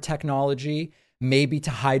source or technology, maybe to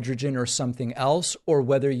hydrogen or something else, or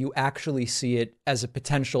whether you actually see it as a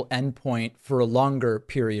potential endpoint for a longer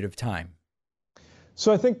period of time.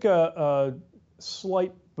 So I think a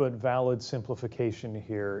slight but valid simplification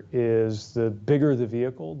here is the bigger the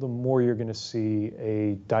vehicle, the more you're going to see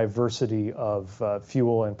a diversity of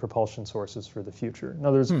fuel and propulsion sources for the future. In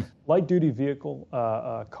other words, light duty vehicle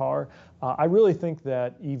car, I really think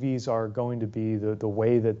that EVs are going to be the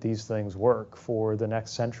way that these things work for the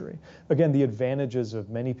next century. Again, the advantages of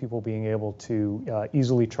many people being able to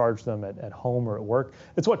easily charge them at home or at work.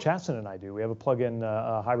 It's what Chasten and I do. We have a plug-in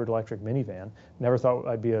hybrid electric minivan. Never thought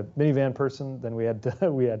I'd be a minivan person. Then we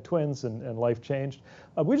had twins and life changed.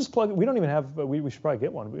 We just plug. We don't even have. We should probably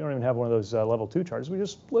get one. We don't even have one of those level 2 chargers. We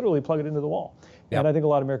just literally plug it into the wall. Yep. And I think a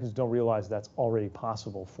lot of Americans don't realize that's already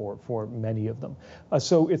possible for many of them.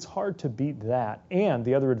 So it's hard to beat that. And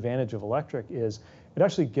the other advantage of electric is it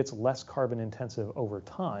actually gets less carbon intensive over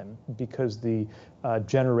time because the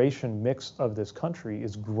generation mix of this country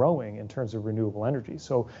is growing in terms of renewable energy.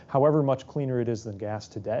 So however much cleaner it is than gas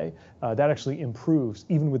today, that actually improves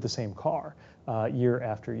even with the same car year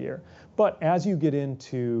after year. But as you get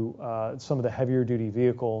into some of the heavier duty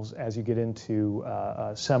vehicles, as you get into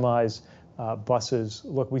semis, buses,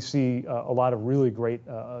 look, we see a lot of really great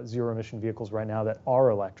zero emission vehicles right now that are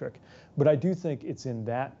electric. But I do think it's in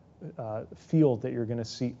that field that you're going to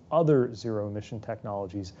see other zero emission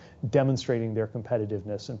technologies demonstrating their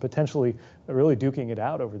competitiveness and potentially really duking it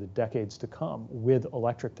out over the decades to come with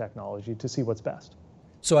electric technology to see what's best.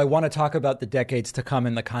 So I want to talk about the decades to come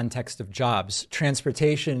in the context of jobs.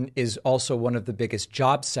 Transportation is also one of the biggest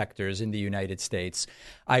job sectors in the United States.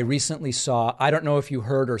 I recently saw, I don't know if you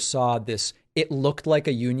heard or saw this, it looked like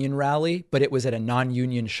a union rally, but it was at a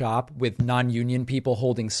non-union shop with non-union people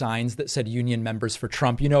holding signs that said union members for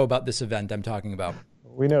Trump. You know about this event I'm talking about.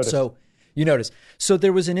 We noticed. So you noticed. So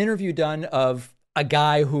there was an interview done of a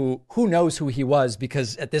guy who knows who he was,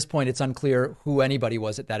 because at this point it's unclear who anybody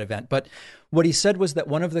was at that event. But what he said was that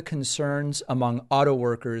one of the concerns among auto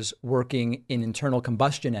workers working in internal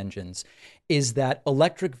combustion engines is that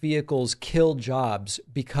electric vehicles kill jobs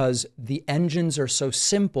because the engines are so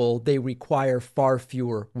simple, they require far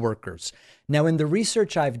fewer workers. Now, in the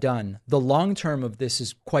research I've done, the long term of this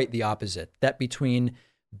is quite the opposite, that between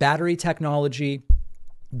battery technology,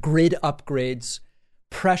 grid upgrades,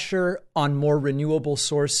 pressure on more renewable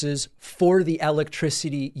sources for the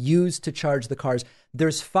electricity used to charge the cars,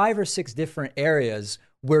 there's 5 or 6 different areas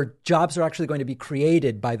where jobs are actually going to be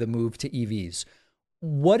created by the move to EVs.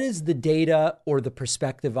 What is the data or the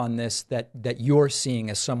perspective on this that you're seeing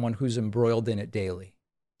as someone who's embroiled in it daily?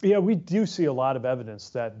 Yeah, we do see a lot of evidence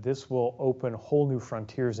that this will open whole new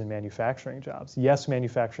frontiers in manufacturing jobs. Yes,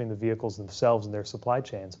 manufacturing the vehicles themselves and their supply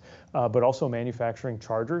chains, but also manufacturing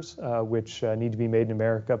chargers, which need to be made in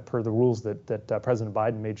America per the rules that President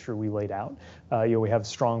Biden made sure we laid out. We have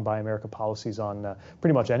strong Buy America policies on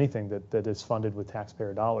pretty much anything that is funded with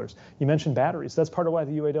taxpayer dollars. You mentioned batteries. That's part of why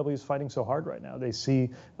the UAW is fighting so hard right now. They see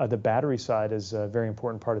the battery side as a very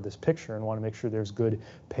important part of this picture and want to make sure there's good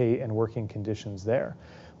pay and working conditions there.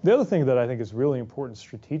 The other thing that I think is really important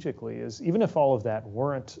strategically is even if all of that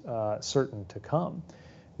weren't certain to come,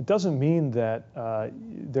 it doesn't mean that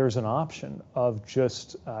there's an option of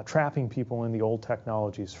just trapping people in the old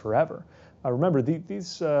technologies forever. Remember,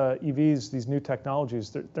 these EVs, these new technologies,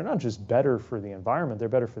 they're not just better for the environment, they're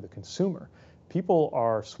better for the consumer. People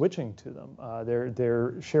are switching to them.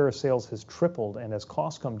 Their share of sales has tripled, and as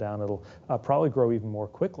costs come down, it'll probably grow even more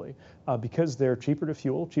quickly because they're cheaper to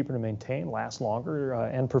fuel, cheaper to maintain, last longer,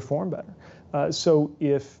 and perform better. So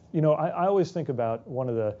if, I always think about one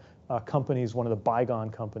of the companies, one of the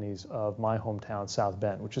bygone companies of my hometown, South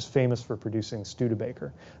Bend, which is famous for producing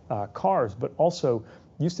Studebaker cars, but also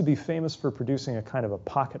used to be famous for producing a kind of a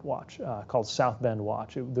pocket watch called South Bend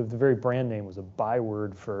watch. The very brand name was a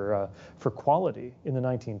byword for quality in the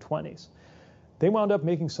 1920s. They wound up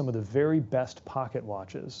making some of the very best pocket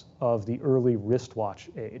watches of the early wristwatch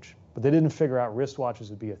age. But they didn't figure out wristwatches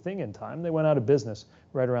would be a thing in time. They went out of business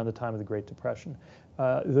right around the time of the Great Depression.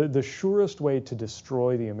 The surest way to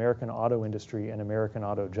destroy the American auto industry and American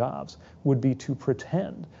auto jobs would be to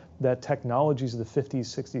pretend that technologies of the 50s,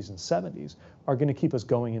 60s, and 70s are going to keep us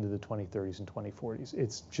going into the 2030s and 2040s.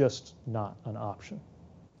 It's just not an option.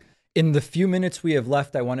 In the few minutes we have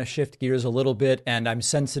left, I want to shift gears a little bit, and I'm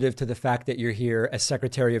sensitive to the fact that you're here as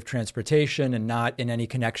Secretary of Transportation and not in any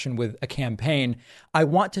connection with a campaign. I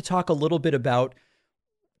want to talk a little bit about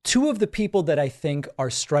two of the people that I think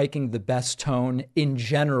are striking the best tone in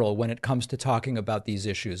general when it comes to talking about these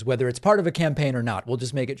issues, whether it's part of a campaign or not. We'll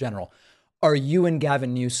just make it general. Are you and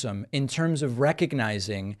Gavin Newsom in terms of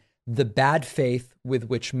recognizing the bad faith with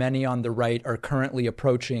which many on the right are currently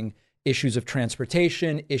approaching issues of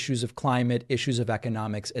transportation, issues of climate, issues of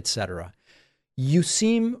economics, etc. You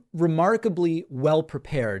seem remarkably well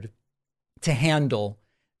prepared to handle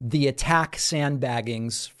the attack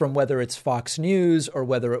sandbaggings from whether it's Fox News or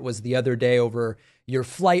whether it was the other day over your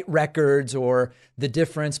flight records or the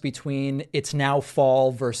difference between it's now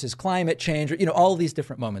fall versus climate change, or, all of these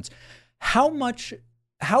different moments.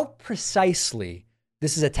 How precisely,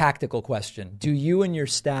 this is a tactical question, do you and your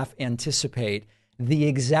staff anticipate the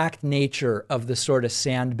exact nature of the sort of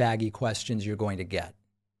sandbaggy questions you're going to get?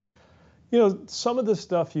 Some of this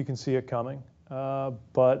stuff you can see it coming,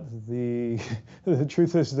 but the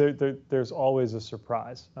truth is there's always a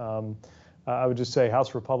surprise. I would just say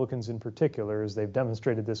House Republicans in particular, as they've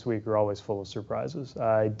demonstrated this week, are always full of surprises.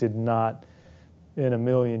 I did not in a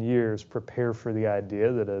million years prepare for the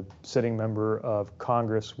idea that a sitting member of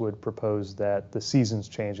Congress would propose that the seasons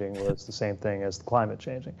changing was the same thing as the climate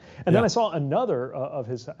changing. And then I saw another of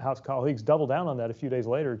his House colleagues double down on that a few days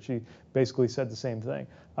later. She basically said the same thing.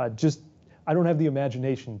 I don't have the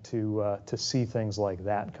imagination to see things like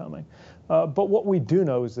that coming. But what we do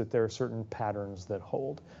know is that there are certain patterns that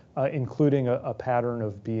hold, including a pattern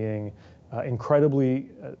of being incredibly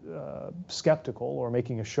skeptical or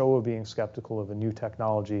making a show of being skeptical of a new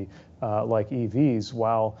technology like EVs,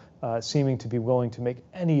 while seeming to be willing to make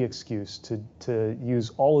any excuse to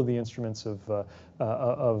use all of the instruments of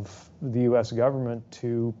the U.S. government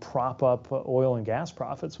to prop up oil and gas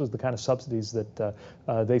profits, was the kind of subsidies that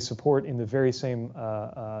they support in the very same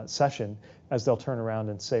session as they'll turn around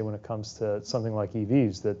and say when it comes to something like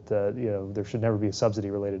EVs that there should never be a subsidy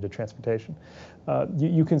related to transportation.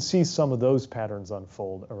 You can see some of those patterns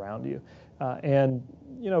unfold around you. And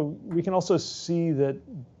we can also see that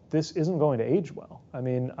this isn't going to age well. I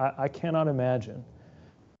mean, I cannot imagine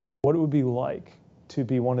what it would be like to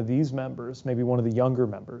be one of these members, maybe one of the younger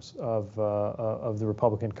members of the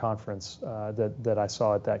Republican conference that I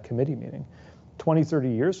saw at that committee meeting, 20, 30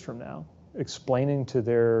 years from now, explaining to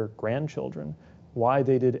their grandchildren why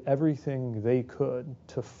they did everything they could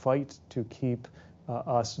to fight to keep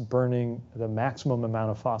us burning the maximum amount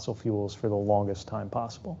of fossil fuels for the longest time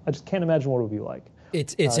possible. I just can't imagine what it would be like.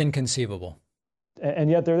 It's inconceivable. And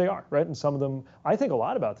yet there they are, right? And some of them, I think a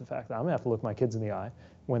lot about the fact that I'm going to have to look my kids in the eye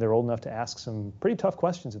when they're old enough to ask some pretty tough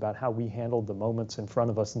questions about how we handled the moments in front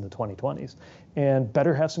of us in the 2020s, and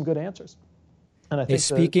better have some good answers. And I think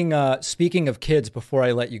speaking of kids, before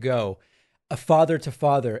I let you go, A father to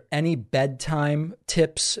father, any bedtime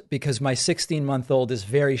tips? Because my 16-month-old is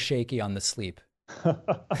very shaky on the sleep.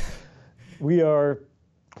 We are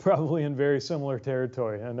probably in very similar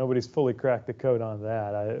territory, and nobody's fully cracked the code on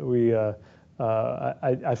that.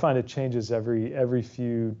 I find it changes every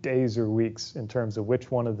few days or weeks in terms of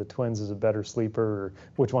which one of the twins is a better sleeper or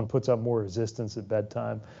which one puts up more resistance at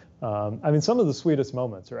bedtime. Some of the sweetest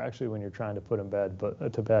moments are actually when you're trying to put them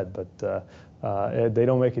to bed, but they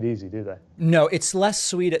don't make it easy, do they? No, it's less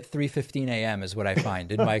sweet at 3:15 a.m. is what I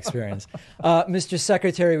find in my experience. Mr.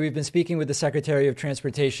 Secretary, we've been speaking with the Secretary of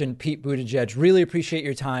Transportation, Pete Buttigieg. Really appreciate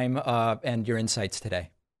your time and your insights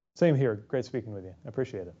today. Same here. Great speaking with you. I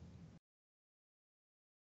appreciate it.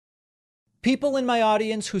 People in my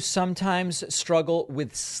audience who sometimes struggle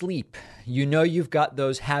with sleep. You know you've got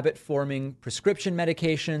those habit-forming prescription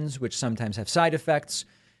medications, which sometimes have side effects.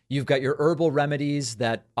 You've got your herbal remedies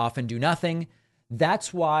that often do nothing.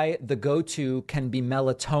 That's why the go-to can be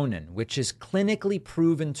melatonin, which is clinically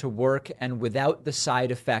proven to work and without the side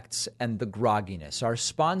effects and the grogginess. Our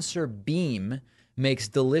sponsor, Beam, makes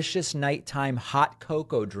delicious nighttime hot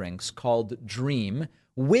cocoa drinks called Dream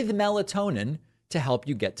with melatonin to help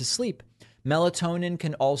you get to sleep. Melatonin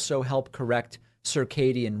can also help correct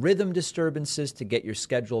circadian rhythm disturbances to get your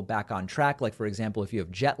schedule back on track. Like, for example, if you have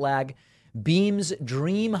jet lag, Beam's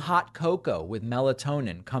Dream Hot Cocoa with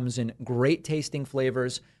melatonin comes in great tasting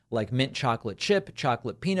flavors like mint chocolate chip,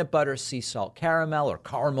 chocolate peanut butter, sea salt caramel, or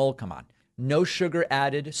caramel. Come on. No sugar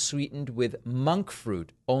added, sweetened with monk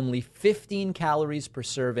fruit, only 15 calories per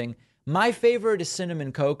serving. My favorite is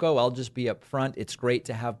cinnamon cocoa. I'll just be up front. It's great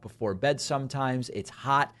to have before bed sometimes. It's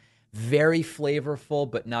hot. Very flavorful,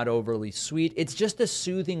 but not overly sweet. It's just a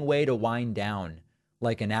soothing way to wind down,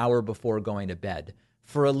 like an hour before going to bed.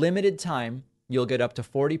 For a limited time, you'll get up to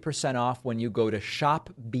 40% off when you go to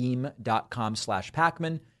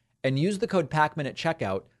shopbeam.com/Pacman and use the code Pacman at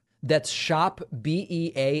checkout. That's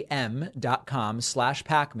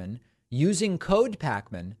shopbeam.com/Pacman. Using code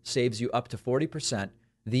Pacman saves you up to 40%.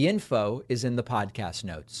 The info is in the podcast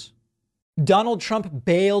notes. Donald Trump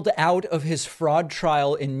bailed out of his fraud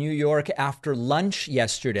trial in New York after lunch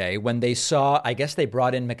yesterday when they saw, I guess they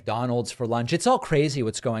brought in McDonald's for lunch. It's all crazy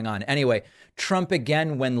what's going on. Anyway, Trump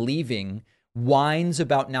again, when leaving, whines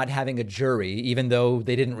about not having a jury, even though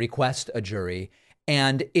they didn't request a jury.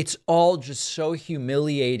 And it's all just so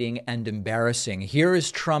humiliating and embarrassing. Here is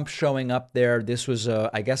Trump showing up there. This was,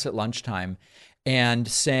 I guess, at lunchtime and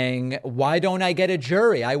saying, why don't I get a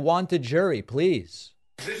jury? I want a jury, please.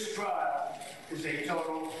 This trial is a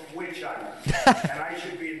total witch hunt, and I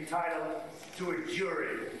should be entitled to a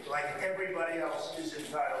jury like everybody else is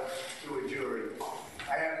entitled to a jury.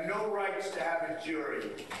 I have no rights to have a jury.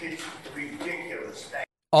 It's ridiculous.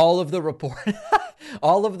 All of the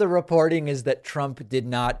reporting is that Trump did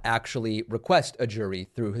not actually request a jury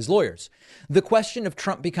through his lawyers. The question of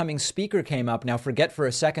Trump becoming speaker came up. Now, forget for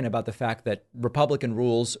a second about the fact that Republican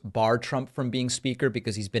rules bar Trump from being speaker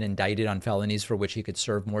because he's been indicted on felonies for which he could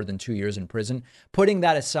serve more than 2 years in prison. Putting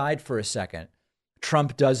that aside for a second,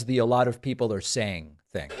 Trump does the a lot of people are saying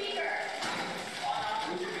thing. A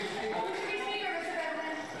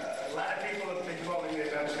lot of people have been calling me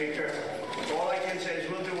about Speaker. All I can say is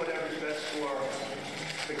we'll do whatever's best for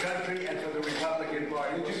the country and for the Republican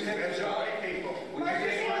Party. We have some great people. We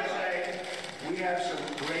just want to say we have some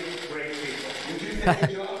great people. Would you take a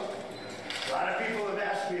job? A lot of people have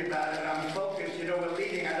asked me about it. I'm focused. You know, we're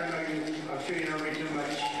leading. I don't know you. I'm sure you don't read too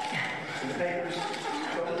much in the papers,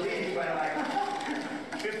 but we're leading by like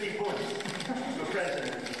 50 points for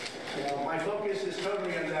president. You know, my focus is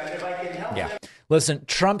totally on that. If I can help them. Listen,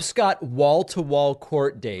 Trump's got wall-to-wall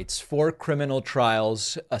court dates, 4 criminal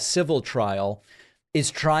trials, a civil trial,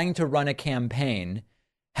 is trying to run a campaign,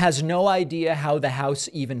 has no idea how the House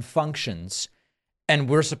even functions, and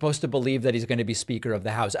we're supposed to believe that he's going to be Speaker of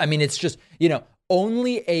the House. I mean, it's just,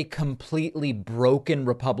 only a completely broken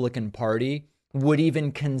Republican Party would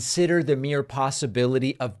even consider the mere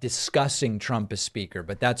possibility of discussing Trump as Speaker,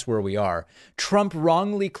 but that's where we are. Trump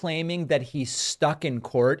wrongly claiming that he's stuck in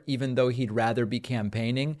court, even though he'd rather be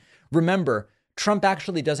campaigning. Remember, Trump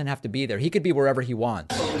actually doesn't have to be there. He could be wherever he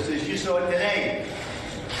wants. You saw it today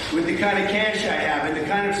with the kind of cash I have and the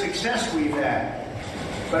kind of success we've had.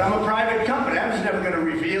 But I'm a private company. I was never going to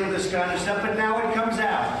reveal this kind of stuff, but now it comes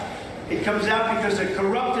out. It comes out because a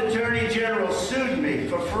corrupt attorney general sued me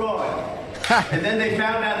for fraud. And then they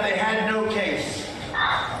found out they had no case.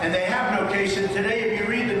 And they have no case. And today, if you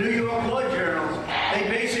read the New York law journals, they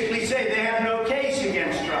basically say they have no case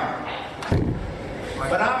against Trump.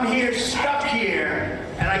 But I'm here, stuck here,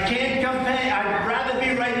 and I can't campaign. I'd rather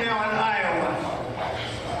be right now in Iowa.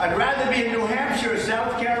 I'd rather be in New Hampshire or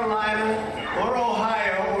South Carolina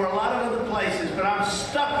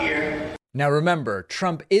Now, remember,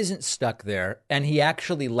 Trump isn't stuck there, and he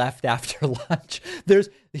actually left after lunch.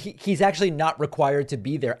 He's actually not required to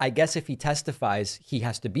be there. I guess if he testifies, he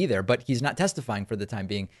has to be there, but he's not testifying for the time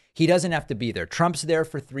being. He doesn't have to be there. Trump's there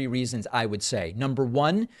for three reasons, I would say. Number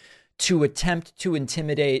one, to attempt to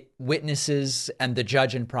intimidate witnesses and the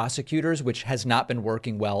judge and prosecutors, which has not been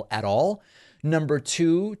working well at all. Number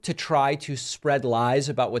two, to try to spread lies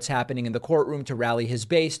about what's happening in the courtroom, to rally his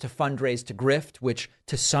base, to fundraise, to grift, which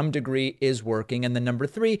to some degree is working. And then number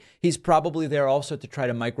three, he's probably there also to try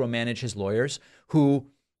to micromanage his lawyers who,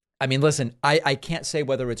 I mean, listen, I can't say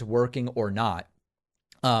whether it's working or not,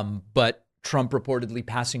 but Trump reportedly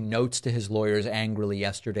passing notes to his lawyers angrily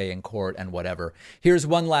yesterday in court and whatever. Here's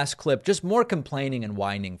one last clip, just more complaining and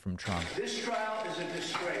whining from Trump. This trial is a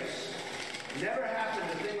disgrace. Never happened.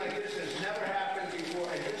 A thing like this has never happened before.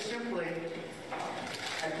 I just simply,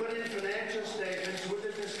 I put in financial statements with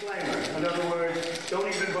a disclaimer. In other words, don't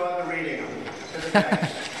even bother reading them. To the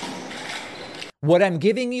facts. What I'm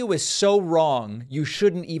giving you is so wrong, you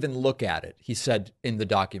shouldn't even look at it, he said in the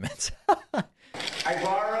documents. I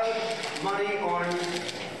borrowed money on,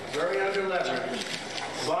 very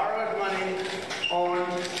under-leveraged, borrowed money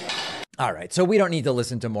on... All right, so we don't need to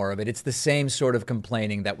listen to more of it. It's the same sort of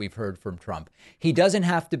complaining that we've heard from Trump. He doesn't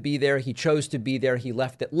have to be there. He chose to be there. He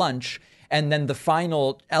left at lunch. And then the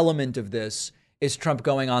final element of this is Trump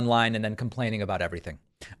going online and then complaining about everything.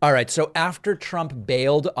 All right, so after Trump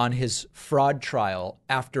bailed on his fraud trial,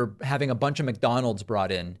 after having a bunch of McDonald's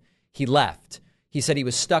brought in, he left. He said he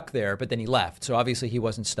was stuck there, but then he left. So obviously he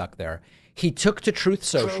wasn't stuck there. He took to Truth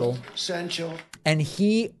Social and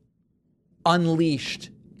he unleashed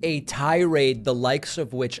a tirade, the likes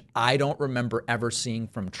of which I don't remember ever seeing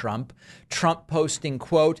from Trump. Trump posting,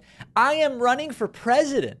 quote, "I am running for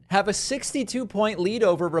president, have a 62-point lead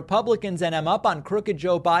over Republicans, and am up on crooked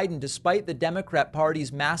Joe Biden despite the Democrat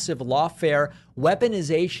Party's massive lawfare,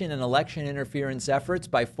 weaponization, and election interference efforts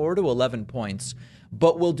by 4 to 11 points.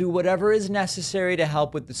 But will do whatever is necessary to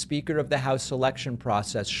help with the Speaker of the House selection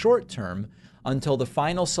process short term until the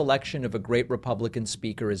final selection of a great Republican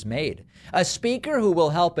speaker is made. A speaker who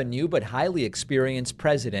will help a new but highly experienced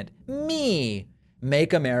president, me,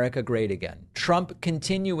 make America great again." Trump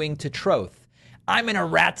continuing to troth, "I'm in a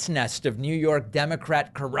rat's nest of New York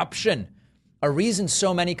Democrat corruption. A reason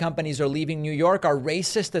so many companies are leaving New York, our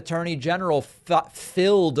racist attorney general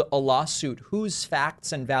filled a lawsuit whose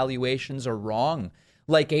facts and valuations are wrong,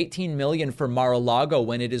 like 18 million for Mar-a-Lago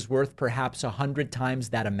when it is worth perhaps 100 times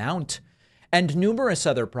that amount. And numerous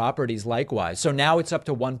other properties likewise. So now it's up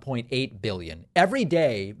to 1.8 billion. Every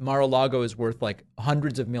day, Mar-a-Lago is worth like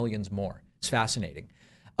hundreds of millions more. It's fascinating.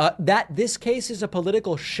 That this case is a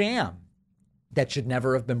political sham that should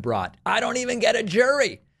never have been brought. I don't even get a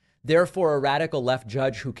jury. Therefore, a radical left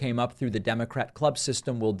judge who came up through the Democrat club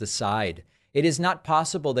system will decide. It is not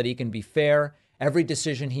possible that he can be fair. Every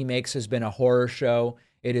decision he makes has been a horror show.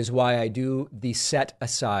 It is why I do the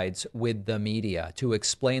set-asides with the media to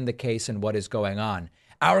explain the case and what is going on.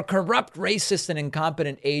 Our corrupt, racist, and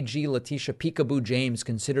incompetent AG, Letitia Peekaboo James,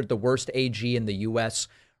 considered the worst AG in the U.S.,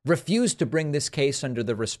 refused to bring this case under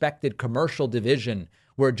the respected commercial division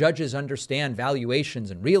where judges understand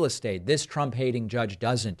valuations and real estate. This Trump-hating judge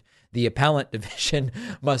doesn't. The appellant division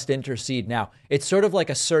must intercede. Now, it's sort of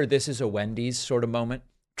like a Sir, this is a Wendy's sort of moment.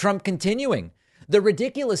 Trump continuing. The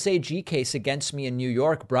ridiculous AG case against me in New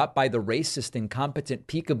York brought by the racist, incompetent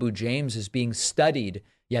Peekaboo James is being studied.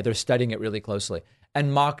 Yeah, they're studying it really closely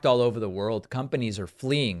and mocked all over the world. Companies are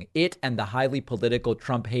fleeing. It and the highly political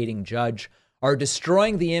Trump-hating judge are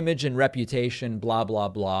destroying the image and reputation, blah, blah,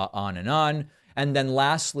 blah, on and on. And then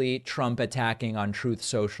lastly, Trump attacking on Truth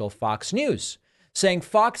Social, Fox News, saying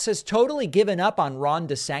Fox has totally given up on Ron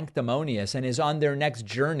DeSanctimonious and is on their next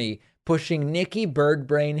journey, pushing Nikki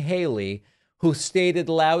Birdbrain Haley, who stated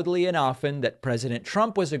loudly and often that President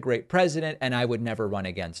Trump was a great president and I would never run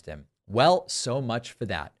against him. Well, so much for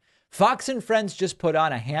that. Fox and Friends just put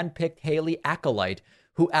on a hand-picked Haley acolyte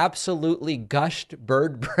who absolutely gushed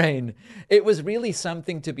Birdbrain. It was really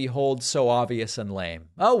something to behold, so obvious and lame.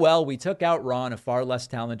 Oh, well, we took out Ron, a far less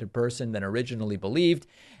talented person than originally believed.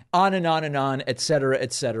 On and on and on, et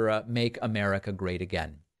cetera, make America great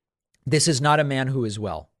again. This is not a man who is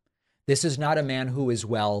well. This is not a man who is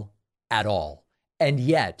well at all. And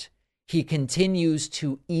yet he continues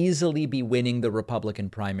to easily be winning the Republican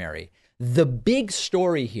primary. The big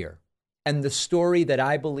story here, and the story that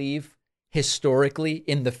I believe historically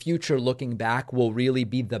in the future looking back will really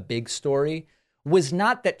be the big story, was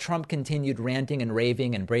not that Trump continued ranting and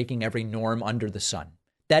raving and breaking every norm under the sun.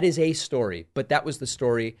 That is a story, but that was the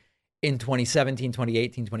story in 2017,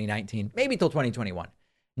 2018, 2019, maybe till 2021.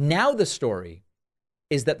 Now the story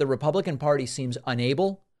is that the Republican Party seems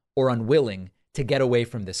unable or unwilling to get away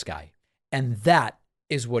from this guy. And that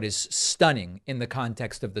is what is stunning in the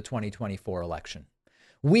context of the 2024 election.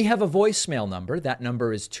 We have a voicemail number. That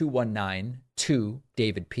number is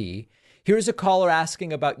 219-2-DAVID-P. Here's a caller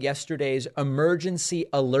asking about yesterday's emergency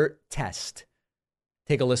alert test.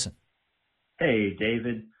 Take a listen. Hey,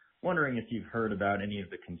 David. Wondering if you've heard about any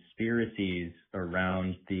of the conspiracies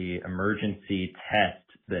around the emergency test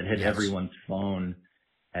that hit everyone's phone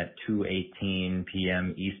at 2:18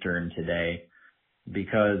 p.m. Eastern today.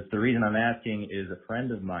 Because the reason I'm asking is a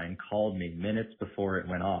friend of mine called me minutes before it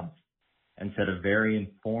went off and said a very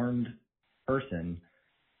informed person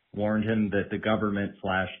warned him that the government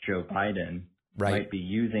 / Joe Biden might be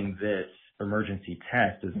using this emergency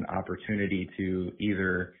test as an opportunity to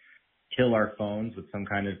either kill our phones with some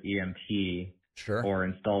kind of EMP or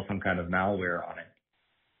install some kind of malware on it.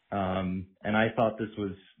 And I thought this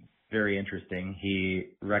was very interesting.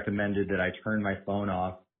 He recommended that I turn my phone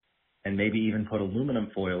off and maybe even put aluminum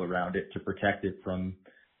foil around it to protect it from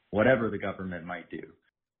whatever the government might do.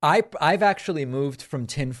 I've actually moved from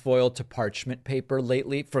tinfoil to parchment paper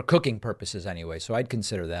lately, for cooking purposes anyway, so I'd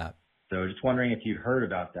consider that. So just wondering if you'd heard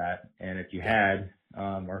about that, and if you had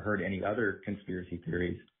or heard any other conspiracy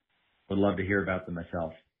theories, would love to hear about them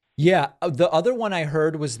myself. Yeah, the other one I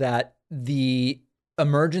heard was that the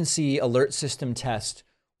emergency alert system test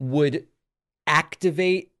would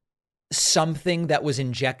activate something that was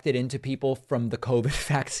injected into people from the COVID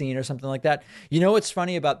vaccine or something like that. You know what's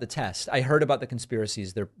funny about the test? I heard about the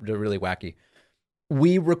conspiracies. They're really wacky.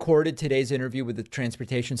 We recorded today's interview with the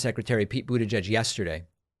Transportation Secretary, Pete Buttigieg, yesterday,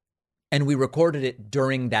 and we recorded it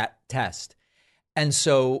during that test. And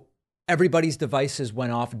so everybody's devices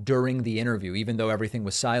went off during the interview, even though everything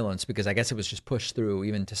was silenced, because I guess it was just pushed through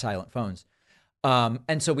even to silent phones.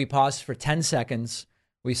 And so we paused for 10 seconds.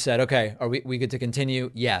 We said, okay, are we good to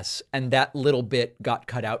continue? Yes. And that little bit got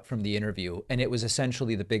cut out from the interview. And it was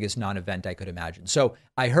essentially the biggest non-event I could imagine. So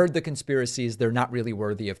I heard the conspiracies. They're not really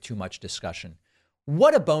worthy of too much discussion.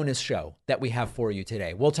 What a bonus show that we have for you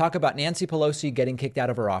today. We'll talk about Nancy Pelosi getting kicked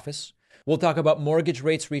out of her office. We'll talk about mortgage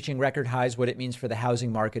rates reaching record highs, what it means for the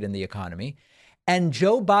housing market and the economy. And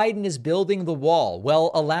Joe Biden is building the wall,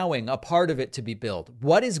 well, allowing a part of it to be built.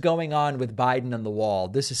 What is going on with Biden and the wall?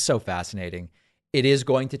 This is so fascinating. It is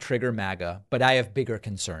going to trigger MAGA, but I have bigger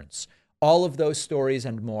concerns. All of those stories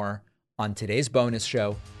and more on today's bonus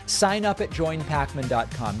show. Sign up at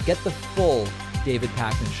joinpacman.com. Get the full David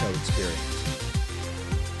Pakman Show experience.